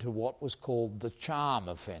entered into what was called the charm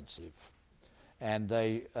offensive, and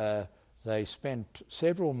they spent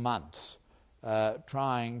several months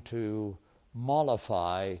trying to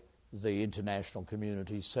mollify the international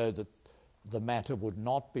community so that the matter would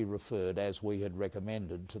not be referred, as we had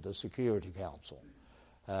recommended, to the Security Council.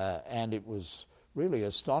 And it was really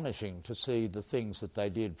astonishing to see the things that they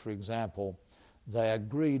did. For example, they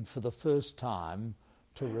agreed for the first time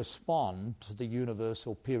to respond to the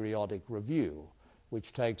Universal Periodic Review,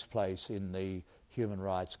 which takes place in the Human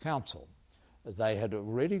Rights Council. They had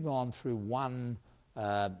already gone through one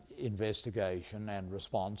investigation and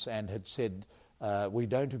response and had said, we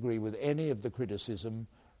don't agree with any of the criticism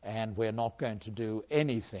and we're not going to do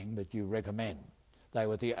anything that you recommend. They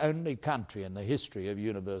were the only country in the history of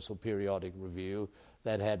Universal Periodic Review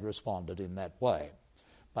that had responded in that way.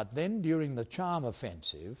 But then during the charm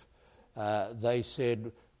offensive, they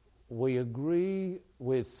said, we agree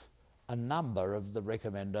with a number of the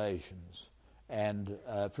recommendations. And,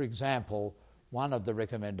 for example, one of the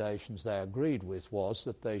recommendations they agreed with was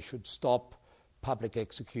that they should stop public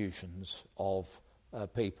executions of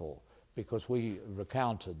people, because we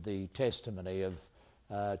recounted the testimony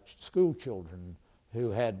of school children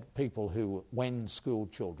who had people who, when school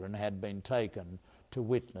children had been taken to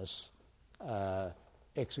witness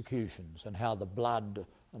executions, and how the blood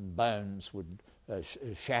and bones would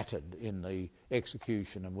shattered in the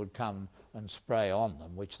execution and would come and spray on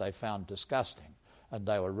them, which they found disgusting, and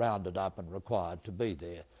they were rounded up and required to be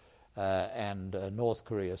there. And North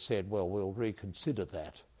Korea said, well, we'll reconsider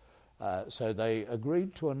that. So they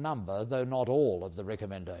agreed to a number, though not all of the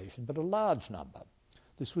recommendations, but a large number.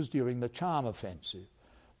 This was during the charm offensive.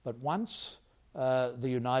 But once the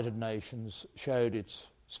United Nations showed its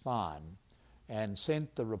spine and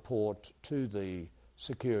sent the report to the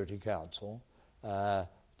Security Council,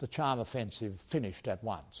 the charm offensive finished at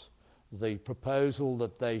once. The proposal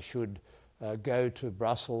that they should go to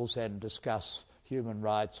Brussels and discuss human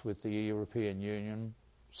rights with the European Union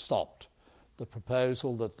stopped. The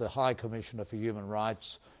proposal that the High Commissioner for Human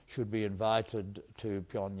Rights should be invited to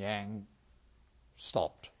Pyongyang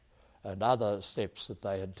stopped. And other steps that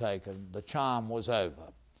they had taken, the charm was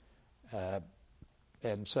over.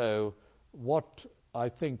 And so what I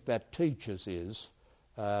think that teaches is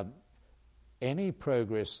any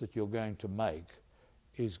progress that you're going to make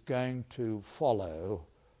is going to follow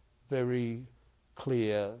very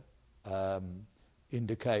clear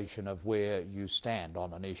indication of where you stand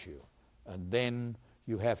on an issue. And then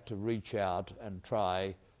you have to reach out and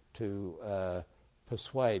try to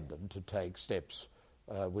persuade them to take steps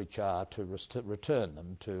which are to return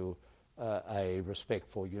them to a respect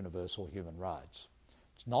for universal human rights.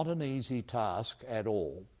 It's not an easy task at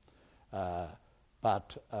all,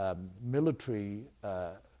 but military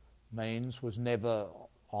means was never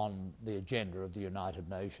on the agenda of the United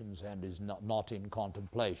Nations and is not in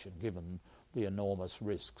contemplation given the enormous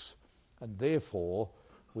risks. And therefore,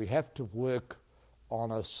 we have to work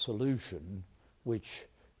on a solution which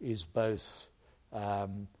is both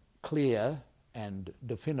clear and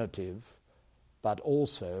definitive, but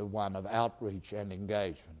also one of outreach and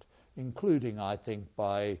engagement, including, I think,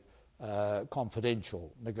 by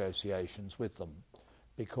confidential negotiations with them,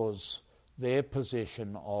 because their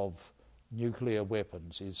possession of nuclear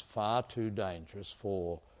weapons is far too dangerous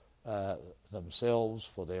for themselves,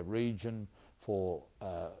 for their region, for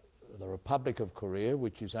the Republic of Korea,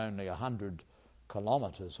 which is only 100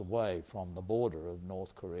 kilometres away from the border of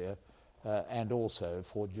North Korea, and also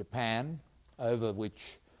for Japan, over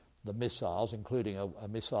which the missiles, including a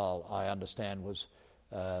missile I understand was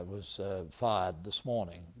fired this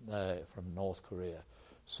morning from North Korea.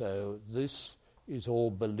 So this is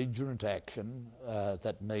all belligerent action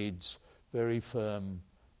that needs very firm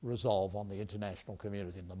resolve on the international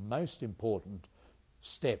community. And the most important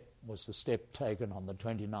step was the step taken on the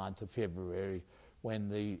 29th of February when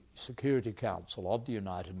the Security Council of the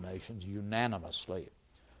United Nations unanimously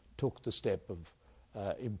took the step of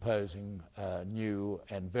imposing new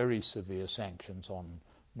and very severe sanctions on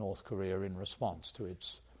North Korea in response to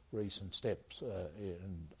its recent steps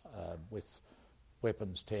with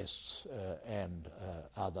weapons tests and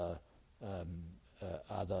other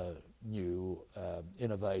new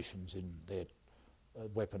innovations in their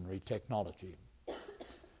weaponry technology.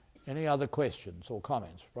 Any other questions or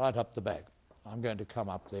comments? Right up the back. I'm going to come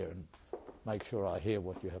up there and make sure I hear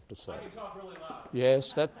what you have to say. I can talk really loud.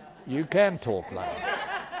 Yes, that you can talk loud.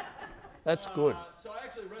 That's good. So I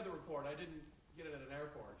actually read the report. I didn't get it at an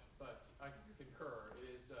airport, but I concur.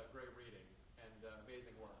 It is great reading and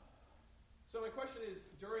amazing work. So my question is,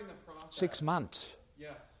 during the process... 6 months.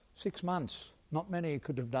 Yes. 6 months. Not many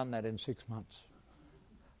could have done that in 6 months.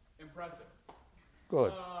 Impressive.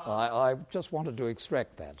 Good. I just wanted to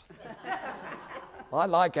extract that. I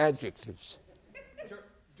like adjectives.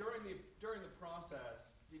 During the process,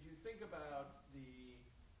 did you think about the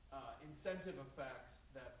incentive effects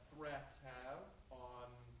that threats have on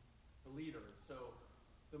the leaders? So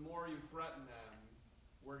the more you threaten them,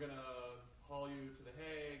 we're going to haul you to the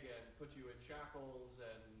Hague and put you in shackles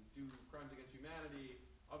and do crimes against humanity.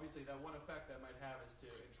 Obviously, that one effect that might have is to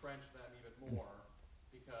entrench them even more,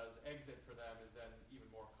 because exit for them is then even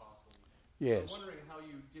more costly. Yes. So I'm wondering how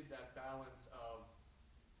you did that balance of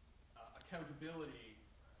accountability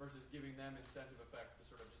versus giving them incentive effects to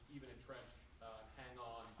sort of just even entrench, hang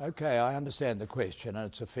on. Okay, I understand the question, and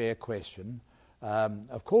it's a fair question.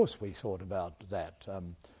 Of course we thought about that.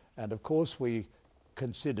 And of course we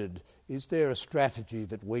considered, is there a strategy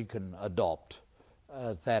that we can adopt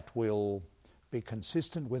that will be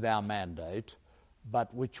consistent with our mandate,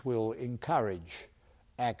 but which will encourage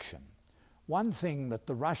action? One thing that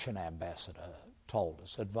the Russian ambassador told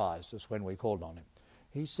us, advised us when we called on him,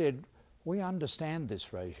 he said, we understand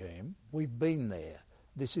this regime, we've been there,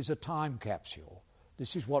 this is a time capsule,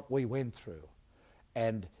 this is what we went through,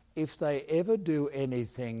 and if they ever do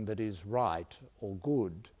anything that is right or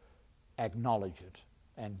good, acknowledge it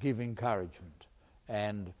and give encouragement.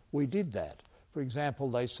 And we did that. For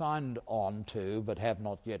example, they signed on to, but have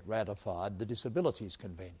not yet ratified, the Disabilities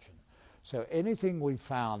Convention. So anything we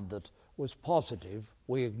found that was positive,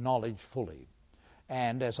 we acknowledged fully.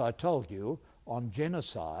 And as I told you, on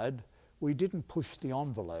genocide, we didn't push the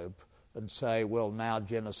envelope and say, well, now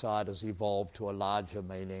genocide has evolved to a larger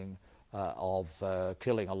meaning of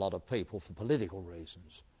killing a lot of people for political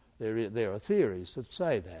reasons. There are theories that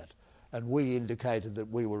say that, and we indicated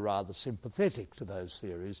that we were rather sympathetic to those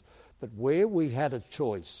theories, but where we had a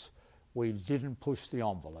choice, we didn't push the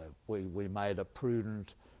envelope. We made a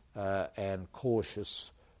prudent and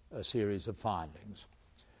cautious series of findings.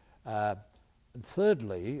 And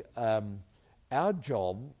thirdly, our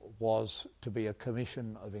job was to be a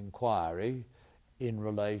commission of inquiry in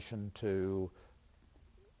relation to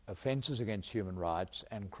offences against human rights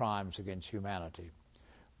and crimes against humanity.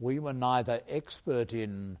 We were neither expert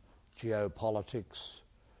in geopolitics,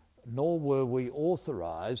 nor were we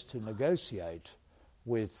authorised to negotiate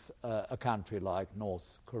with a country like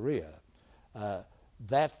North Korea.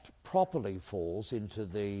 That properly falls into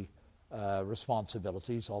the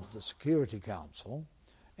responsibilities of the Security Council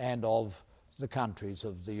and of the countries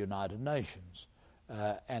of the United Nations.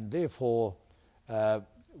 And therefore,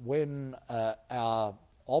 when our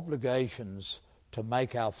obligations to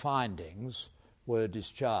make our findings were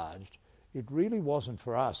discharged, it really wasn't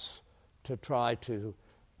for us to try to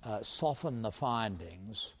soften the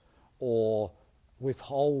findings or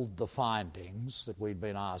withhold the findings that we'd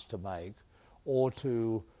been asked to make, or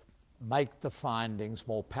to make the findings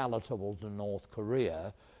more palatable to North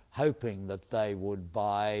Korea, hoping that they would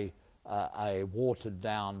buy a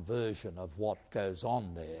watered-down version of what goes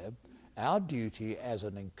on there. Our duty as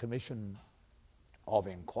a commission of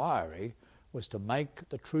inquiry was to make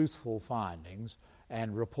the truthful findings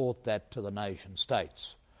and report that to the nation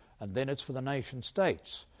states. And then it's for the nation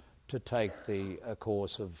states to take the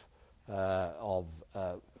course of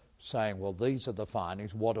saying, well, these are the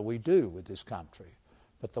findings, what do we do with this country?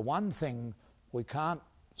 But the one thing we can't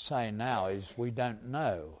say now is we don't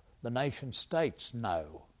know. The nation states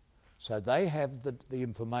know. So they have the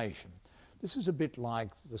information. This is a bit like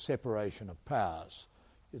the separation of powers.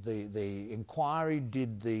 The inquiry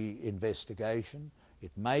did the investigation,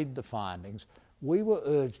 it made the findings. We were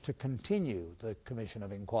urged to continue the commission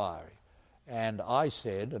of inquiry. And I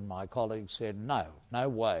said, and my colleagues said, no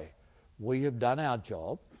way. We have done our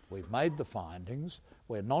job, we've made the findings,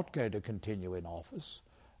 we're not going to continue in office,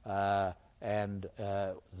 and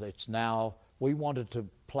it's now, we wanted to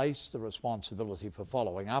place the responsibility for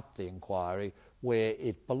following up the inquiry where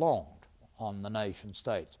it belonged, on the nation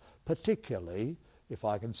states, particularly, if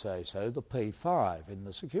I can say so, the P5 in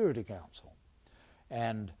the Security Council.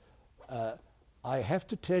 And I have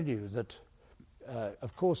to tell you that,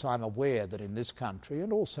 of course, I'm aware that in this country,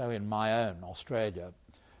 and also in my own, Australia,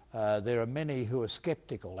 There are many who are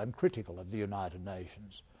sceptical and critical of the United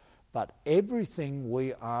Nations. But everything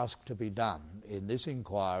we asked to be done in this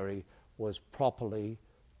inquiry was properly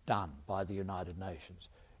done by the United Nations.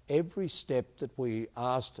 Every step that we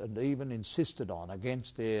asked and even insisted on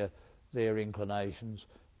against their inclinations,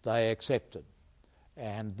 they accepted.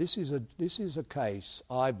 And this is a case,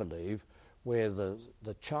 I believe, where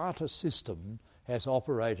the charter system has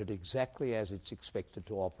operated exactly as it's expected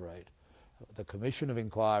to operate. The Commission of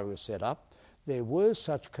Inquiry was set up. There were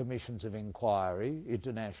such commissions of inquiry,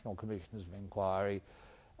 international commissions of inquiry,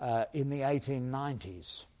 in the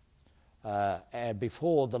 1890s,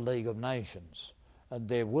 before the League of Nations. And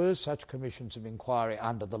there were such commissions of inquiry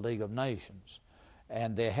under the League of Nations.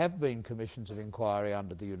 And there have been commissions of inquiry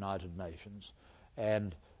under the United Nations.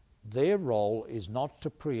 And their role is not to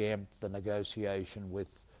preempt the negotiation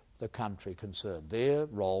with the country concerned. Their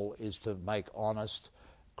role is to make honest,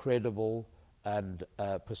 credible and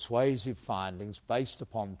persuasive findings based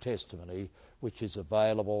upon testimony which is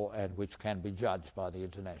available and which can be judged by the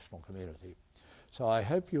international community. So I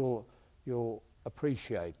hope you'll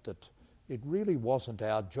appreciate that it really wasn't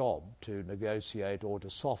our job to negotiate or to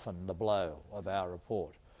soften the blow of our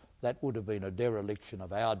report. That would have been a dereliction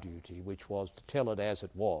of our duty, which was to tell it as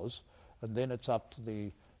it was, and then it's up to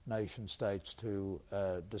the nation states to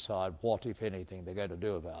decide what, if anything, they're going to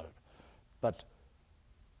do about it. But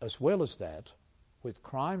as well as that, with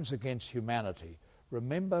crimes against humanity,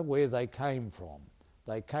 remember where they came from.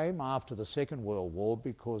 They came after the Second World War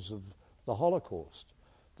because of the Holocaust.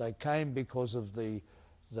 They came because of the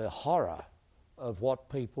horror of what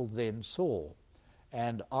people then saw.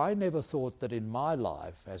 And I never thought that in my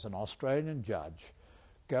life as an Australian judge,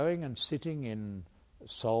 going and sitting in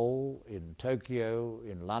Seoul, in Tokyo,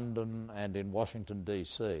 in London and in Washington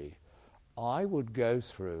DC, I would go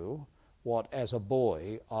through what as a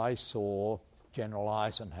boy I saw General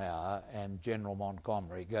Eisenhower and General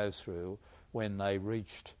Montgomery go through when they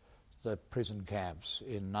reached the prison camps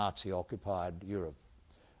in Nazi-occupied Europe.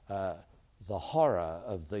 The horror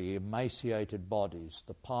of the emaciated bodies,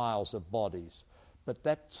 the piles of bodies. But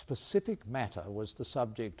that specific matter was the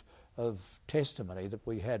subject of testimony that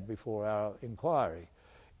we had before our inquiry.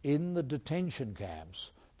 In the detention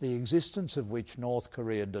camps, the existence of which North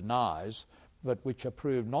Korea denies, but which are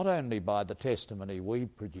proved not only by the testimony we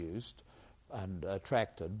produced and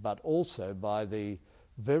attracted, but also by the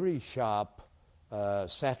very sharp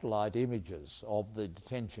satellite images of the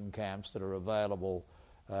detention camps that are available,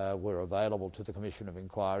 were available to the Commission of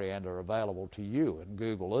Inquiry and are available to you in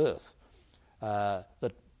Google Earth,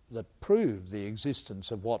 that prove the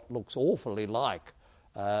existence of what looks awfully like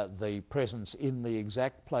the presence in the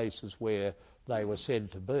exact places where they were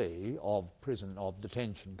said to be of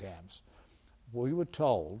detention camps. We were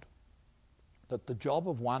told that the job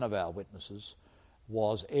of one of our witnesses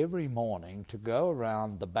was every morning to go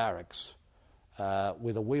around the barracks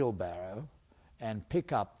with a wheelbarrow and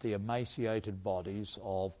pick up the emaciated bodies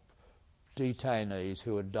of detainees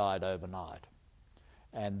who had died overnight.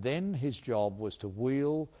 And then his job was to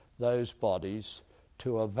wheel those bodies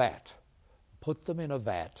to a vat, put them in a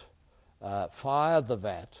vat, fire the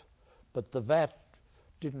vat, but the vat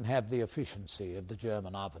didn't have the efficiency of the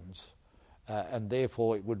German ovens, and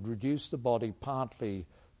therefore it would reduce the body partly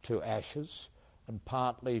to ashes and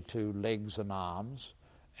partly to legs and arms,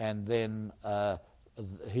 and then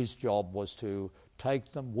his job was to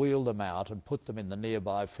take them, wheel them out and put them in the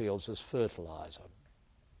nearby fields as fertilizer.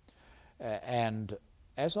 And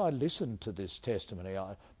as I listened to this testimony,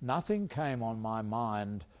 nothing came on my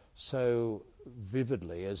mind so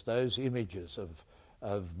vividly as those images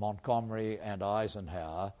of Montgomery and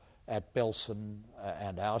Eisenhower at Belsen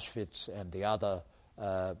and Auschwitz and the other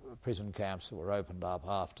prison camps that were opened up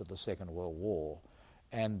after the Second World War,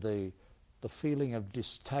 and the feeling of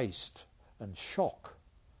distaste and shock.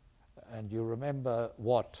 And you remember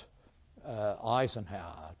what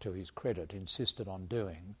Eisenhower, to his credit, insisted on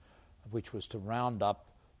doing, which was to round up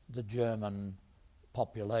the German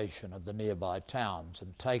population of the nearby towns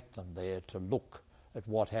and take them there to look at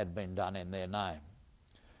what had been done in their name.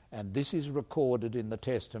 And this is recorded in the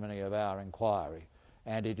testimony of our inquiry,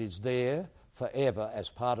 and it is there forever as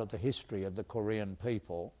part of the history of the Korean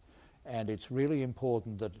people, and it's really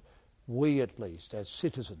important that we, at least, as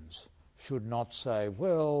citizens, should not say,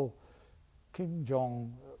 well, Kim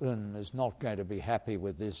Jong-un is not going to be happy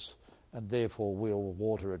with this, and therefore we'll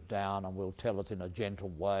water it down and we'll tell it in a gentle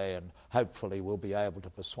way and hopefully we'll be able to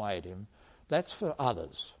persuade him. That's for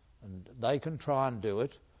others, and they can try and do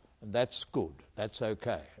it, and that's good, that's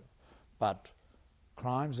okay. But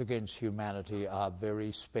crimes against humanity are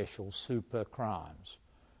very special super crimes,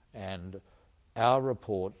 and our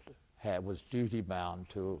report was duty-bound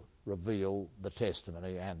to reveal the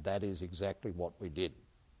testimony, and that is exactly what we did.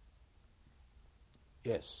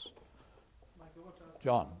 Yes. Michael, I want to ask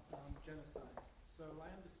John. you about genocide. So I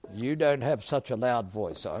understand... You don't have such a loud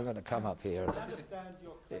voice, so I'm going to come up here. I understand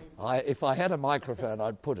your claim... If I had a microphone,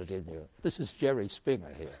 I'd put it in you. This is Jerry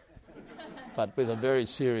Springer here, but with a very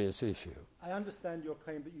serious issue. I understand your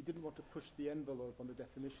claim that you didn't want to push the envelope on the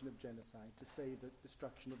definition of genocide to say that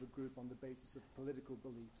destruction of a group on the basis of political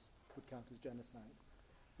beliefs would count as genocide.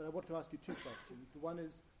 But I want to ask you two questions. The one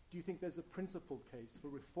is, do you think there's a principled case for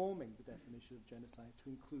reforming the definition of genocide to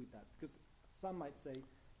include that? Because some might say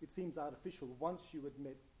it seems artificial. Once you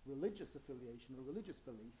admit religious affiliation or religious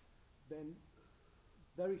belief, then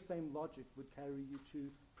very same logic would carry you to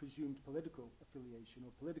presumed political affiliation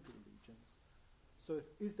or political allegiance. So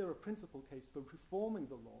is there a principled case for reforming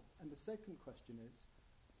the law? And the second question is,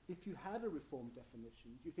 if you had a reformed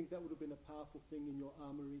definition, do you think that would have been a powerful thing in your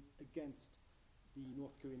armory against the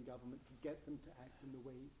North Korean government to get them to act in the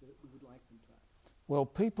way that we would like them to act? Well,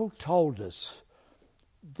 people told us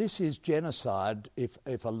this is genocide. If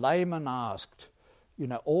a layman asked,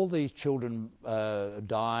 all these children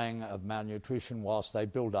dying of malnutrition whilst they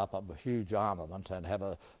build up a huge armament and have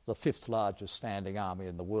the fifth largest standing army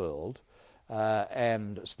in the world,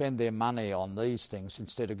 and spend their money on these things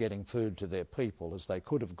instead of getting food to their people as they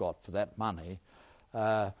could have got for that money,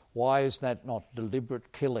 why is that not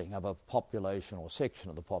deliberate killing of a population or section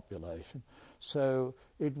of the population? So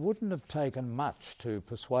it wouldn't have taken much to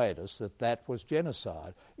persuade us that that was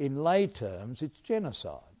genocide. In lay terms, it's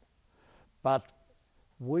genocide. But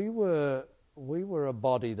we were a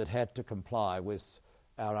body that had to comply with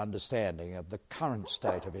our understanding of the current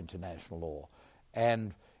state of international law.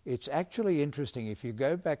 And it's actually interesting, if you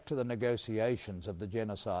go back to the negotiations of the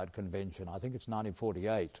Genocide Convention, I think it's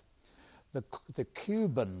 1948, the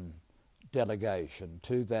Cuban delegation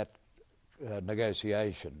to that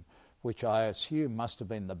negotiation, which I assume must have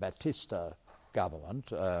been the Batista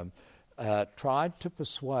government, tried to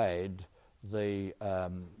persuade the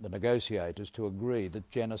negotiators to agree that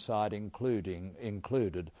genocide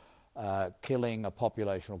included killing a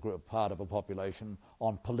population or group, part of a population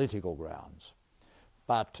on political grounds.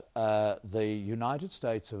 But the United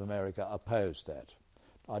States of America opposed that.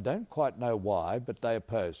 I don't quite know why, but they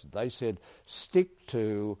opposed it. They said, stick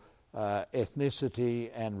to ethnicity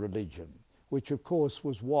and religion, which of course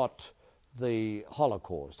was what the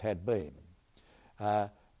Holocaust had been.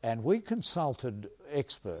 And we consulted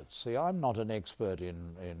experts. See, I'm not an expert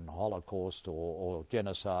in Holocaust or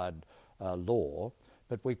genocide law,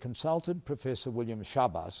 but we consulted Professor William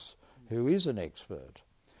Shabas, who is an expert.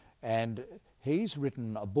 And he's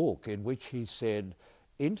written a book in which he said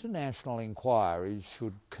international inquiries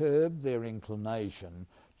should curb their inclination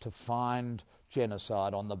to find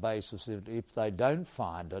genocide on the basis that if they don't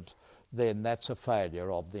find it, then that's a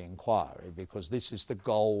failure of the inquiry, because this is the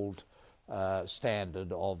gold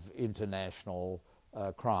standard of international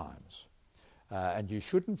crimes. And you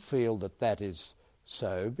shouldn't feel that that is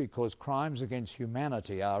so, because crimes against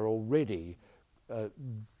humanity are already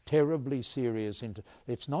terribly serious.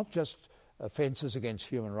 It's not just offences against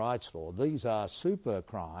human rights law. These are super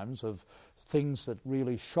crimes of things that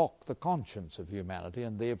really shock the conscience of humanity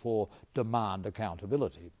and therefore demand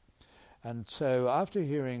accountability. And so after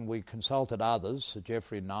hearing, we consulted others, Sir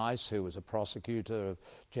Geoffrey Nice, who was a prosecutor of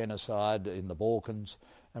genocide in the Balkans,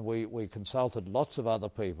 and we consulted lots of other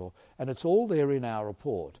people, and it's all there in our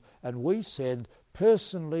report. And we said,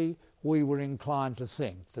 personally, we were inclined to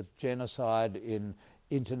think that genocide in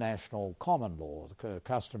international common law, the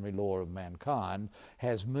customary law of mankind,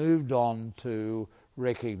 has moved on to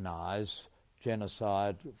recognise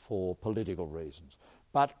genocide for political reasons.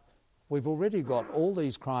 But we've already got all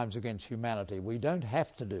these crimes against humanity. We don't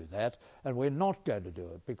have to do that, and we're not going to do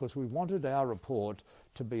it, because we wanted our report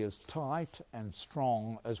to be as tight and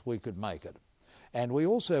strong as we could make it. And we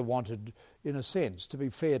also wanted, in a sense, to be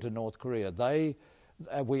fair to North Korea.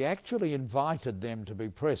 We actually invited them to be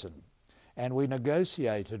present, and we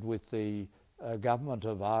negotiated with the government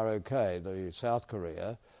of ROK, the South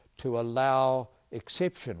Korea, to allow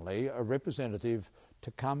exceptionally a representative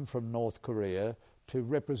to come from North Korea to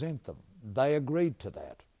represent them. They agreed to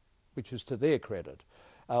that, which is to their credit.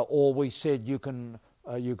 Or we said you can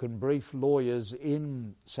brief lawyers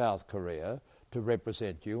in South Korea to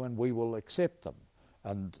represent you, and we will accept them.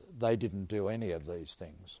 And they didn't do any of these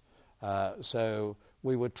things. So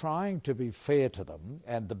we were trying to be fair to them,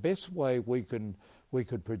 and the best way we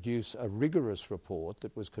could produce a rigorous report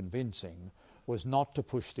that was convincing was not to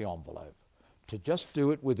push the envelope, to just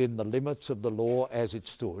do it within the limits of the law as it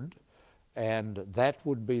stood, and that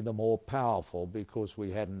would be the more powerful, because we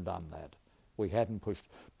hadn't done that. we hadn't pushed.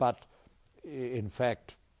 But in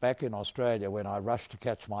fact, back in Australia, when I rushed to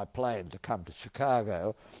catch my plane to come to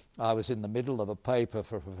Chicago, I was in the middle of a paper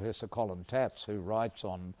for Professor Colin Tatz, who writes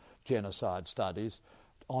on genocide studies,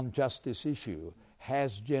 on just this issue.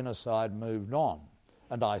 Has genocide moved on?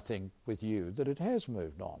 And I think with you that it has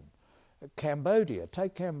moved on. Cambodia,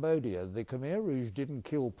 take Cambodia. The Khmer Rouge didn't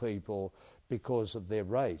kill people because of their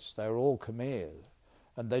race. They were all Khmers.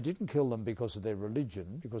 And they didn't kill them because of their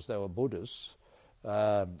religion, because they were Buddhists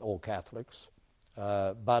or Catholics.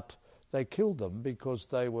 But they killed them because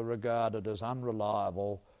they were regarded as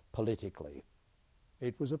unreliable politically.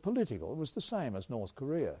 It was it was the same as North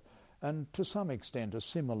Korea, and to some extent a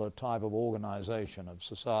similar type of organisation of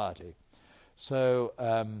society. So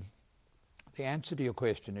the answer to your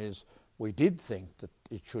question is we did think that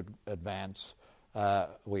it should advance.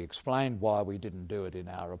 We explained why we didn't do it in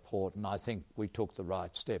our report, and I think we took the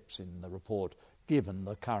right steps in the report given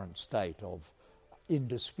the current state of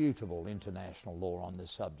indisputable international law on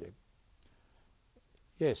this subject.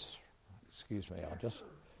 Yes, excuse me, I'll just...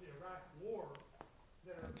 The Iraq War,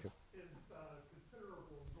 there Thank you. is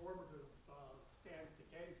considerable normative stance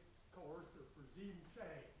against coercive regime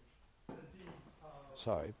change. And indeed,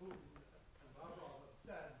 Sorry. Putin and Marguerite have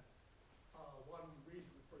said one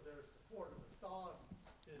reason for their support of Assad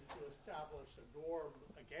is to establish a norm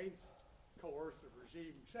against coercive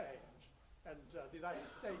regime change. And the United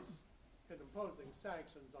States, in imposing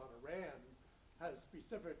sanctions on Iran, has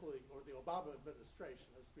specifically, or the Obama administration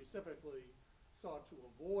has specifically sought to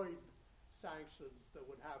avoid sanctions that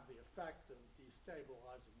would have the effect of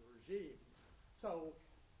destabilizing the regime. So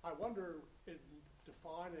I wonder, in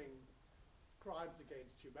defining crimes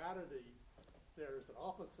against humanity, there's an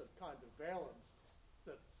opposite kind of valence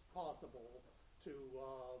that's possible to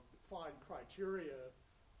find criteria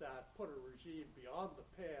that put a regime beyond the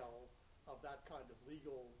pale of that kind of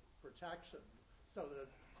legal protection, so that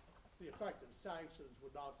the effect of sanctions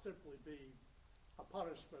would not simply be a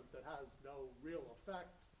punishment that has no real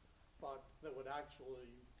effect, but that would actually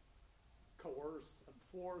coerce and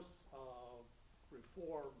force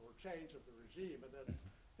reform or change of the regime. And then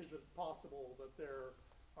is it possible that there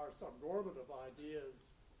are some normative ideas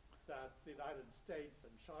that the United States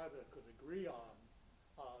and China could agree on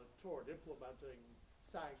toward implementing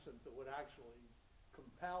sanctions that would actually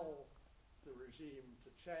compel the regime to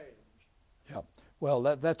change? Yeah, well,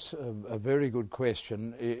 that's a very good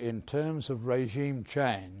question. In terms of regime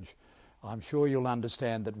change, I'm sure you'll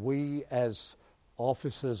understand that we, as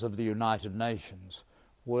officers of the United Nations,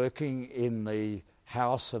 working in the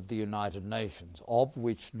House of the United Nations, of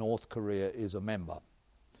which North Korea is a member.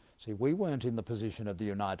 See, we weren't in the position of the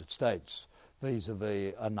United States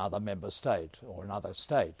vis-a-vis another member state or another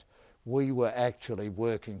state. We were actually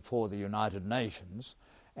working for the United Nations,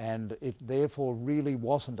 and it therefore really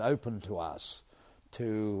wasn't open to us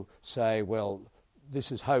to say, well,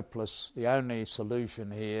 this is hopeless, the only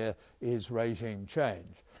solution here is regime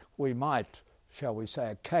change. We might, shall we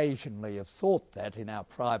say, occasionally have thought that in our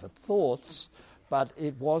private thoughts, but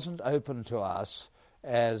it wasn't open to us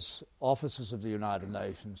as officers of the United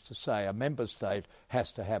Nations to say a member state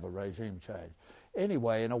has to have a regime change.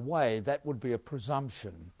 Anyway, in a way, that would be a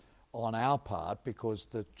presumption on our part, because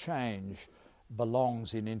the change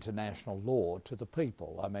belongs in international law to the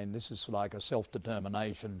people. I mean, this is like a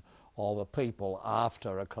self-determination of a people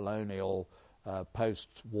after a colonial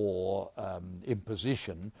post-war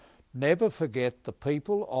imposition. Never forget, the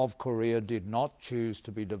people of Korea did not choose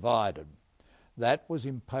to be divided. That was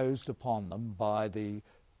imposed upon them by the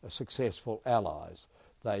successful allies.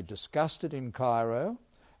 They discussed it in Cairo,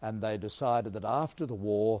 and they decided that after the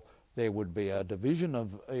war there would be a division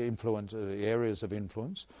of influence, areas of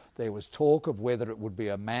influence. There was talk of whether it would be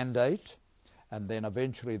a mandate, and then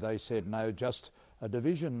eventually they said no, just a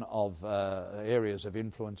division of areas of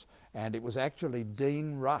influence, and it was actually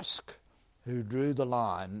Dean Rusk who drew the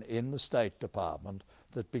line in the State Department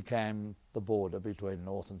that became the border between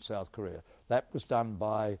North and South Korea. That was done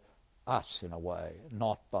by us, in a way,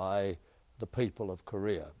 not by the people of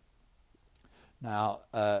Korea. Now,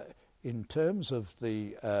 in terms of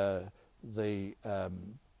the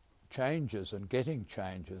changes and getting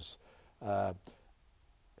changes, a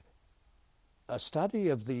study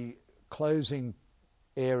of the closing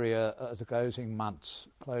area, the closing months,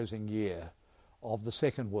 closing year of the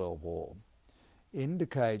Second World War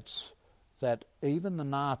indicates that even the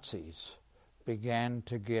Nazis began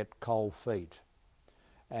to get cold feet.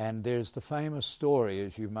 And there's the famous story,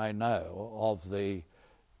 as you may know, of the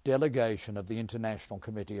delegation of the International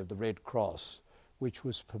Committee of the Red Cross, which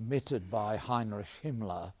was permitted by Heinrich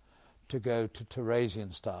Himmler to go to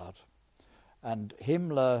Theresienstadt. And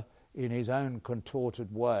Himmler, in his own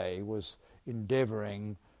contorted way, was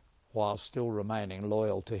endeavouring, while still remaining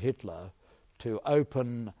loyal to Hitler, to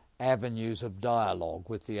open avenues of dialogue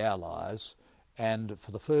with the Allies, and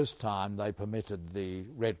for the first time they permitted the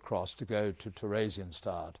Red Cross to go to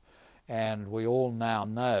Theresienstadt. And we all now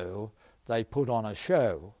know they put on a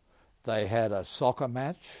show. They had a soccer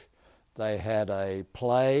match, they had a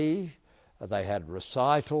play, they had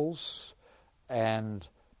recitals, and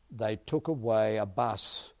they took away a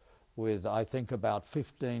bus with, I think, about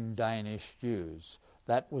 15 Danish Jews.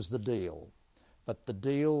 That was the deal. But the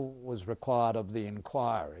deal was required of the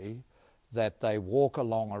inquiry that they walk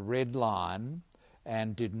along a red line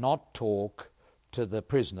and did not talk to the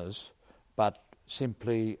prisoners, but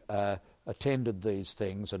simply attended these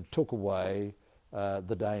things and took away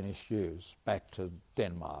the Danish Jews back to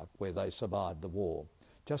Denmark, where they survived the war.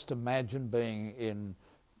 Just imagine being in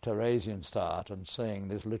Theresienstadt and seeing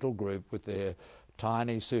this little group with their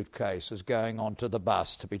tiny suitcases going onto the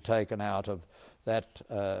bus to be taken out of that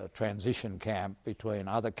transition camp between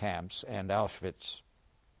other camps and Auschwitz.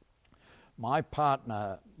 My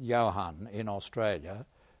partner, Johan, in Australia,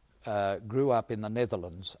 grew up in the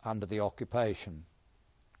Netherlands under the occupation.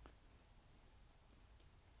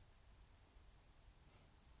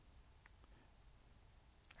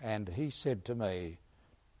 And he said to me,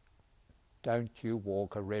 "Don't you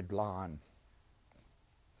walk a red line."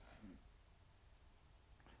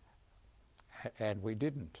 And we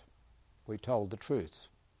didn't. We told the truth.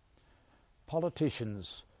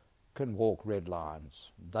 Politicians can walk red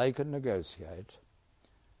lines. They can negotiate.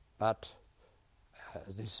 But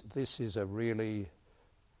this is a really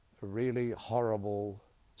horrible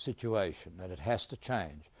situation, and it has to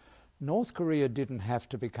change. North Korea didn't have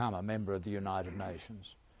to become a member of the United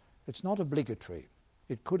Nations. It's not obligatory.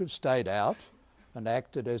 It could have stayed out and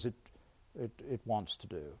acted as it wants to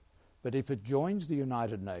do. But if it joins the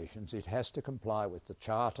United Nations, it has to comply with the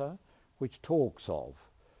Charter, which talks of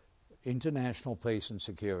international peace and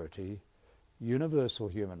security, universal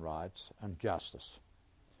human rights, and justice.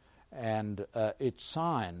 And it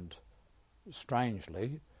signed,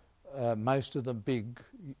 strangely, most of the big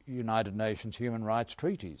United Nations human rights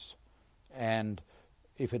treaties. And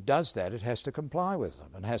if it does that, it has to comply with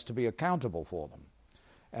them and has to be accountable for them.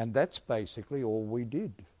 And that's basically all we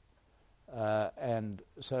did. And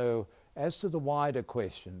so as to the wider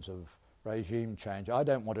questions of regime change, I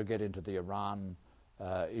don't want to get into the Iran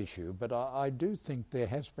issue, but I do think there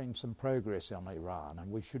has been some progress on Iran,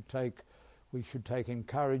 and we should take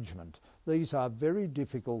encouragement. These are very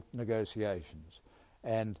difficult negotiations,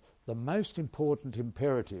 and the most important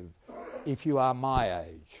imperative, if you are my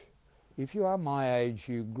age,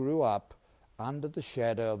 you grew up under the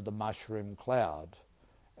shadow of the mushroom cloud,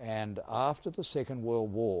 and after the Second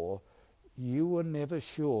World War, you were never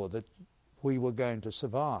sure that we were going to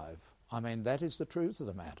survive. I mean, that is the truth of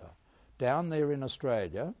the matter. Down there in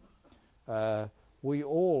Australia, we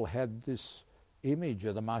all had this image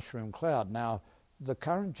of the mushroom cloud. Now, the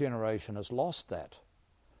current generation has lost that,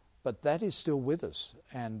 but that is still with us,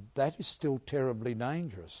 and that is still terribly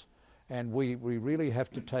dangerous. And we really have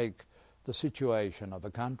to take the situation of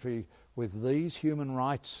a country with these human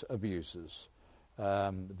rights abuses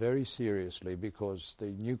very seriously, because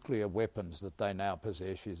the nuclear weapons that they now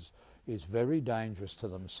possess is very dangerous to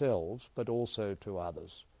themselves, but also to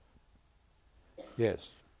others. Yes?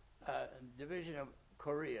 Division of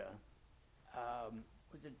Korea,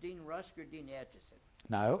 was it Dean Rusk or Dean Acheson?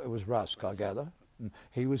 No, it was Rusk, I gather.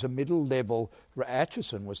 He was a middle level.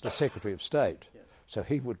 Acheson was the Secretary of State, yes. So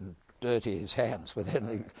he wouldn't dirty his hands with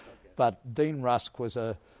anything. Okay. But Dean Rusk was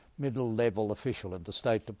a middle level official in the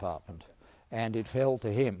State Department. Okay. And it fell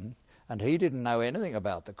to him, and he didn't know anything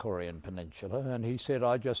about the Korean Peninsula, and he said,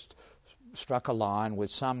 I just struck a line with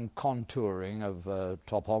some contouring of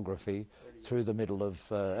topography through the middle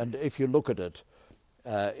of, and if you look at it,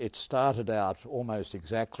 it started out almost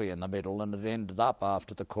exactly in the middle, and it ended up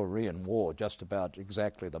after the Korean War, just about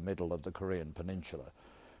exactly the middle of the Korean Peninsula.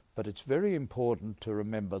 But it's very important to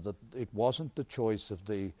remember that it wasn't the choice of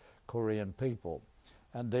the Korean people.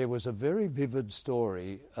 And there was a very vivid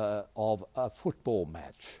story of a football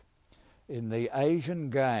match. In the Asian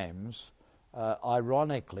Games,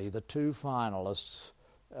 ironically, the two finalists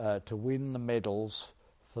to win the medals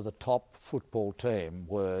for the top football team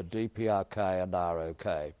were DPRK and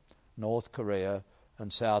ROK, North Korea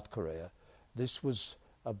and South Korea. This was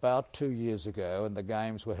about 2 years ago, and the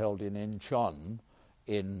games were held in Incheon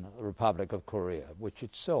in the Republic of Korea, which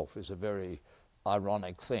itself is a very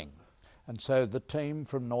ironic thing. And so the team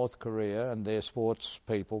from North Korea and their sports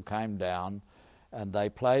people came down and they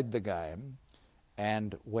played the game,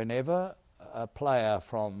 and whenever a player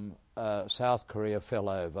from South Korea fell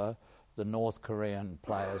over, the North Korean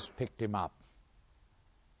players picked him up.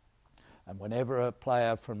 And whenever a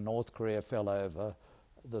player from North Korea fell over,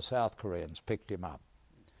 the South Koreans picked him up.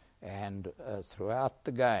 And throughout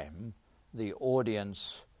the game, the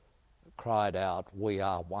audience cried out, "We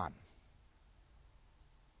are one."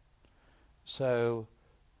 So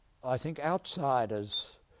I think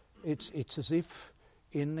outsiders, it's as if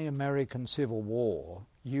in the American Civil War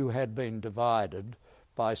you had been divided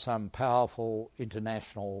by some powerful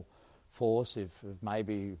international force. If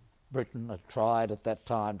maybe Britain had tried at that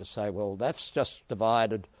time to say, well, that's just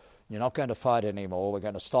divided, you're not going to fight anymore, we're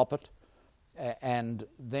going to stop it. And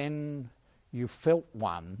then you felt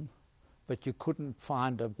one, but you couldn't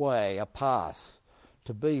find a way, a path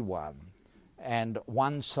to be one. And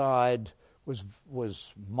one side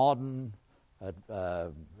was modern,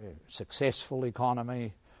 successful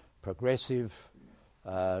economy, progressive,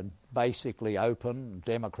 basically open,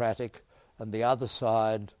 democratic, and the other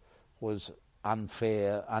side was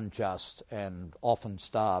unfair, unjust, and often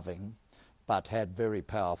starving, but had very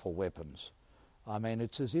powerful weapons. I mean,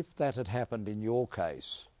 it's as if that had happened in your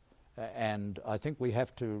case, and I think we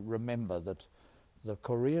have to remember that the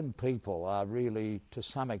Korean people are really, to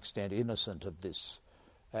some extent, innocent of this,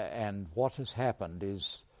 and what has happened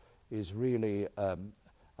is really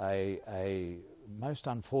a most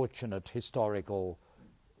unfortunate historical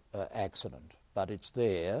accident, but it's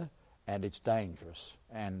there and it's dangerous,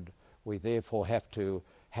 and we therefore have to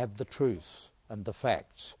have the truth and the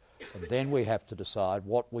facts, and then we have to decide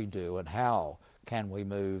what we do and how can we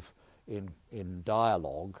move in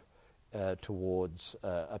dialogue towards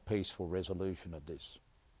a peaceful resolution of this.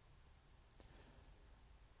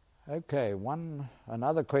 Okay,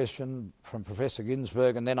 another question from Professor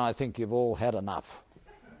Ginsberg, and then I think you've all had enough.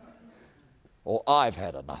 Or I've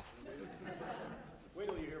had enough. Wait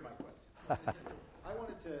till you hear my question. I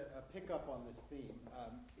wanted to pick up on this theme.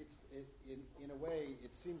 In a way,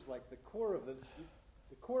 it seems like the core of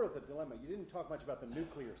the dilemma. You didn't talk much about the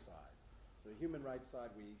nuclear side. So the human rights side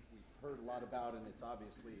we've heard a lot about, and it's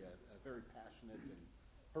obviously a very passionate and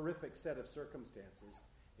horrific set of circumstances.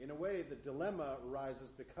 In a way, the dilemma arises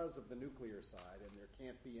because of the nuclear side, and there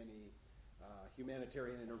can't be any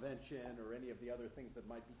humanitarian intervention or any of the other things that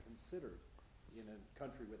might be considered in a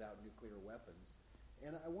country without nuclear weapons.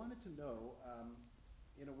 And I wanted to know,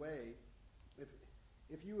 in a way,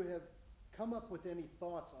 if you have come up with any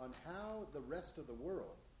thoughts on how the rest of the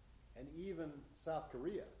world, and even South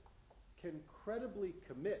Korea, can credibly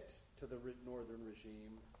commit to the northern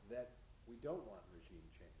regime that we don't want regime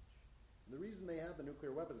change. And the reason they have the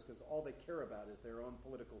nuclear weapons is because all they care about is their own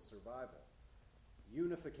political survival.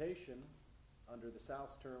 Unification, under the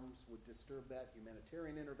South's terms, would disturb that.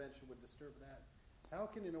 Humanitarian intervention would disturb that. How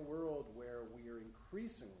can, in a world where we are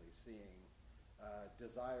increasingly seeing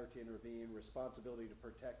desire to intervene, responsibility to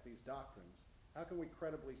protect these doctrines, how can we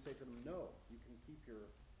credibly say to them, no, you can keep your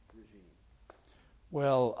regime?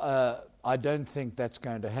 Well, I don't think that's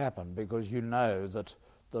going to happen, because you know that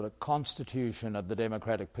the Constitution of the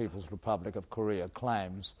Democratic People's Republic of Korea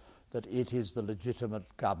claims that it is the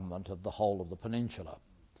legitimate government of the whole of the peninsula.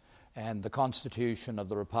 And the Constitution of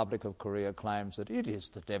the Republic of Korea claims that it is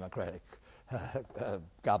the democratic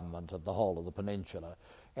government of the whole of the peninsula.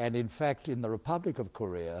 And in fact, in the Republic of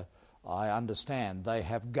Korea, I understand they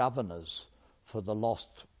have governors for the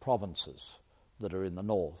lost provinces that are in the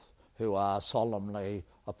north, who are solemnly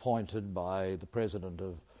appointed by the President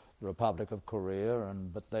of the Republic of Korea,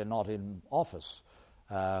 but they're not in office.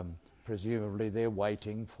 Presumably they're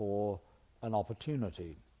waiting for an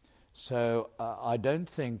opportunity. So I don't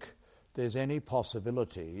think there's any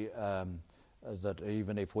possibility that,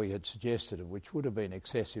 even if we had suggested it, which would have been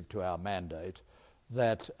excessive to our mandate,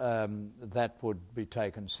 that that would be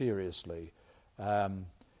taken seriously.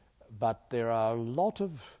 But there are a lot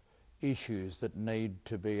of issues that need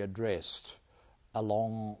to be addressed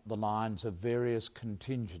along the lines of various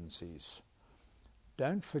contingencies.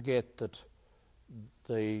 Don't forget that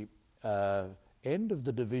the end of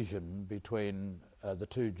the division between the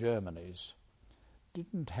two Germanys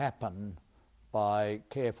didn't happen by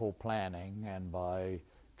careful planning and by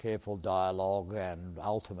careful dialogue and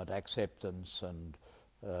ultimate acceptance and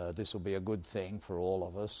this will be a good thing for all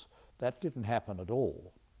of us. That didn't happen at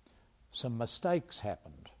all. Some mistakes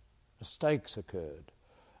happened. Mistakes occurred.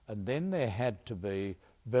 And then there had to be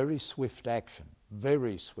very swift action.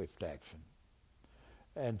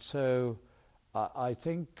 And so I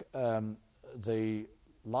think the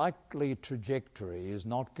likely trajectory is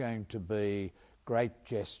not going to be great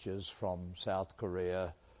gestures from South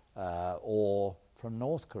Korea or from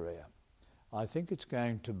North Korea. I think it's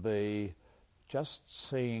going to be just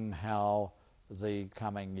seeing how the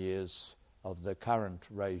coming years of the current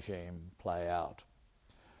regime play out.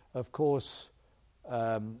 Of course,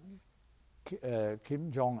 Kim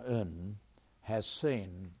Jong-un has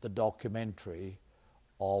seen the documentary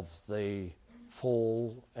of the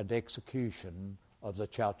fall and execution of the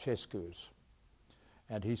Ceausescus.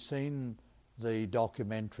 And he's seen the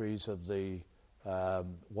documentaries of the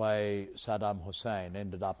way Saddam Hussein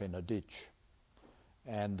ended up in a ditch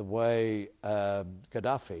and the way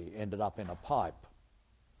Gaddafi ended up in a pipe.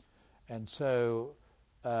 And so,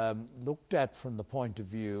 looked at from the point of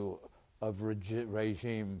view of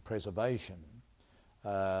regime preservation,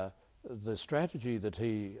 the strategy that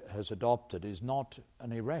he has adopted is not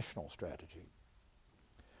an irrational strategy.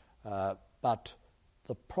 But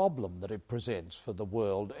the problem that it presents for the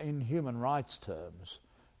world in human rights terms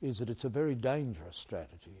is that it's a very dangerous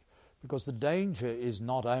strategy, because the danger is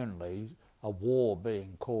not only a war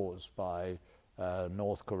being caused by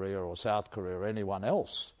North Korea or South Korea or anyone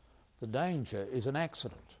else. The danger is an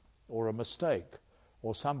accident or a mistake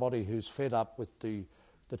or somebody who's fed up with the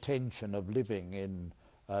tension of living in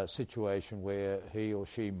a situation where he or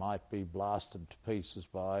she might be blasted to pieces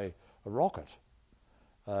by a rocket.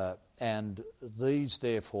 And these,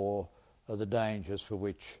 therefore, are the dangers for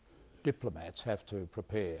which diplomats have to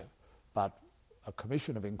prepare. But a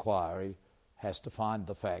commission of inquiry has to find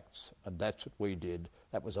the facts, and that's what we did.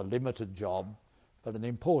 That was a limited job, but an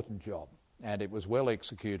important job, and it was well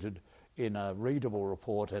executed in a readable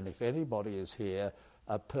report. And if anybody is here,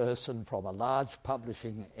 a person from a large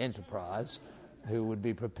publishing enterprise who would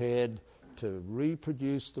be prepared to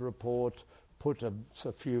reproduce the report, put a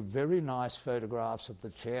few very nice photographs of the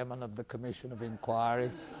chairman of the Commission of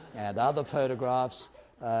Inquiry and other photographs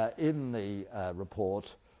in the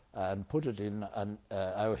report, and put it in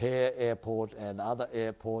O'Hare Airport and other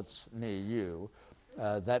airports near you,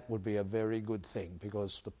 that would be a very good thing,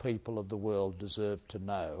 because the people of the world deserve to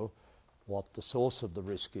know what the source of the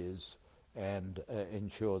risk is and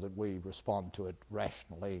ensure that we respond to it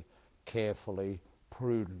rationally, carefully,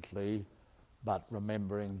 prudently, but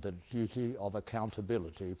remembering the duty of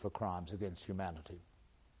accountability for crimes against humanity.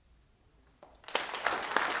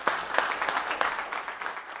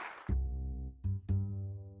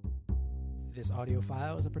 This audio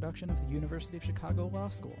file is a production of the University of Chicago Law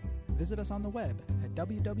School. Visit us on the web at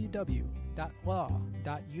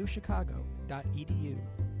www.law.uchicago.edu.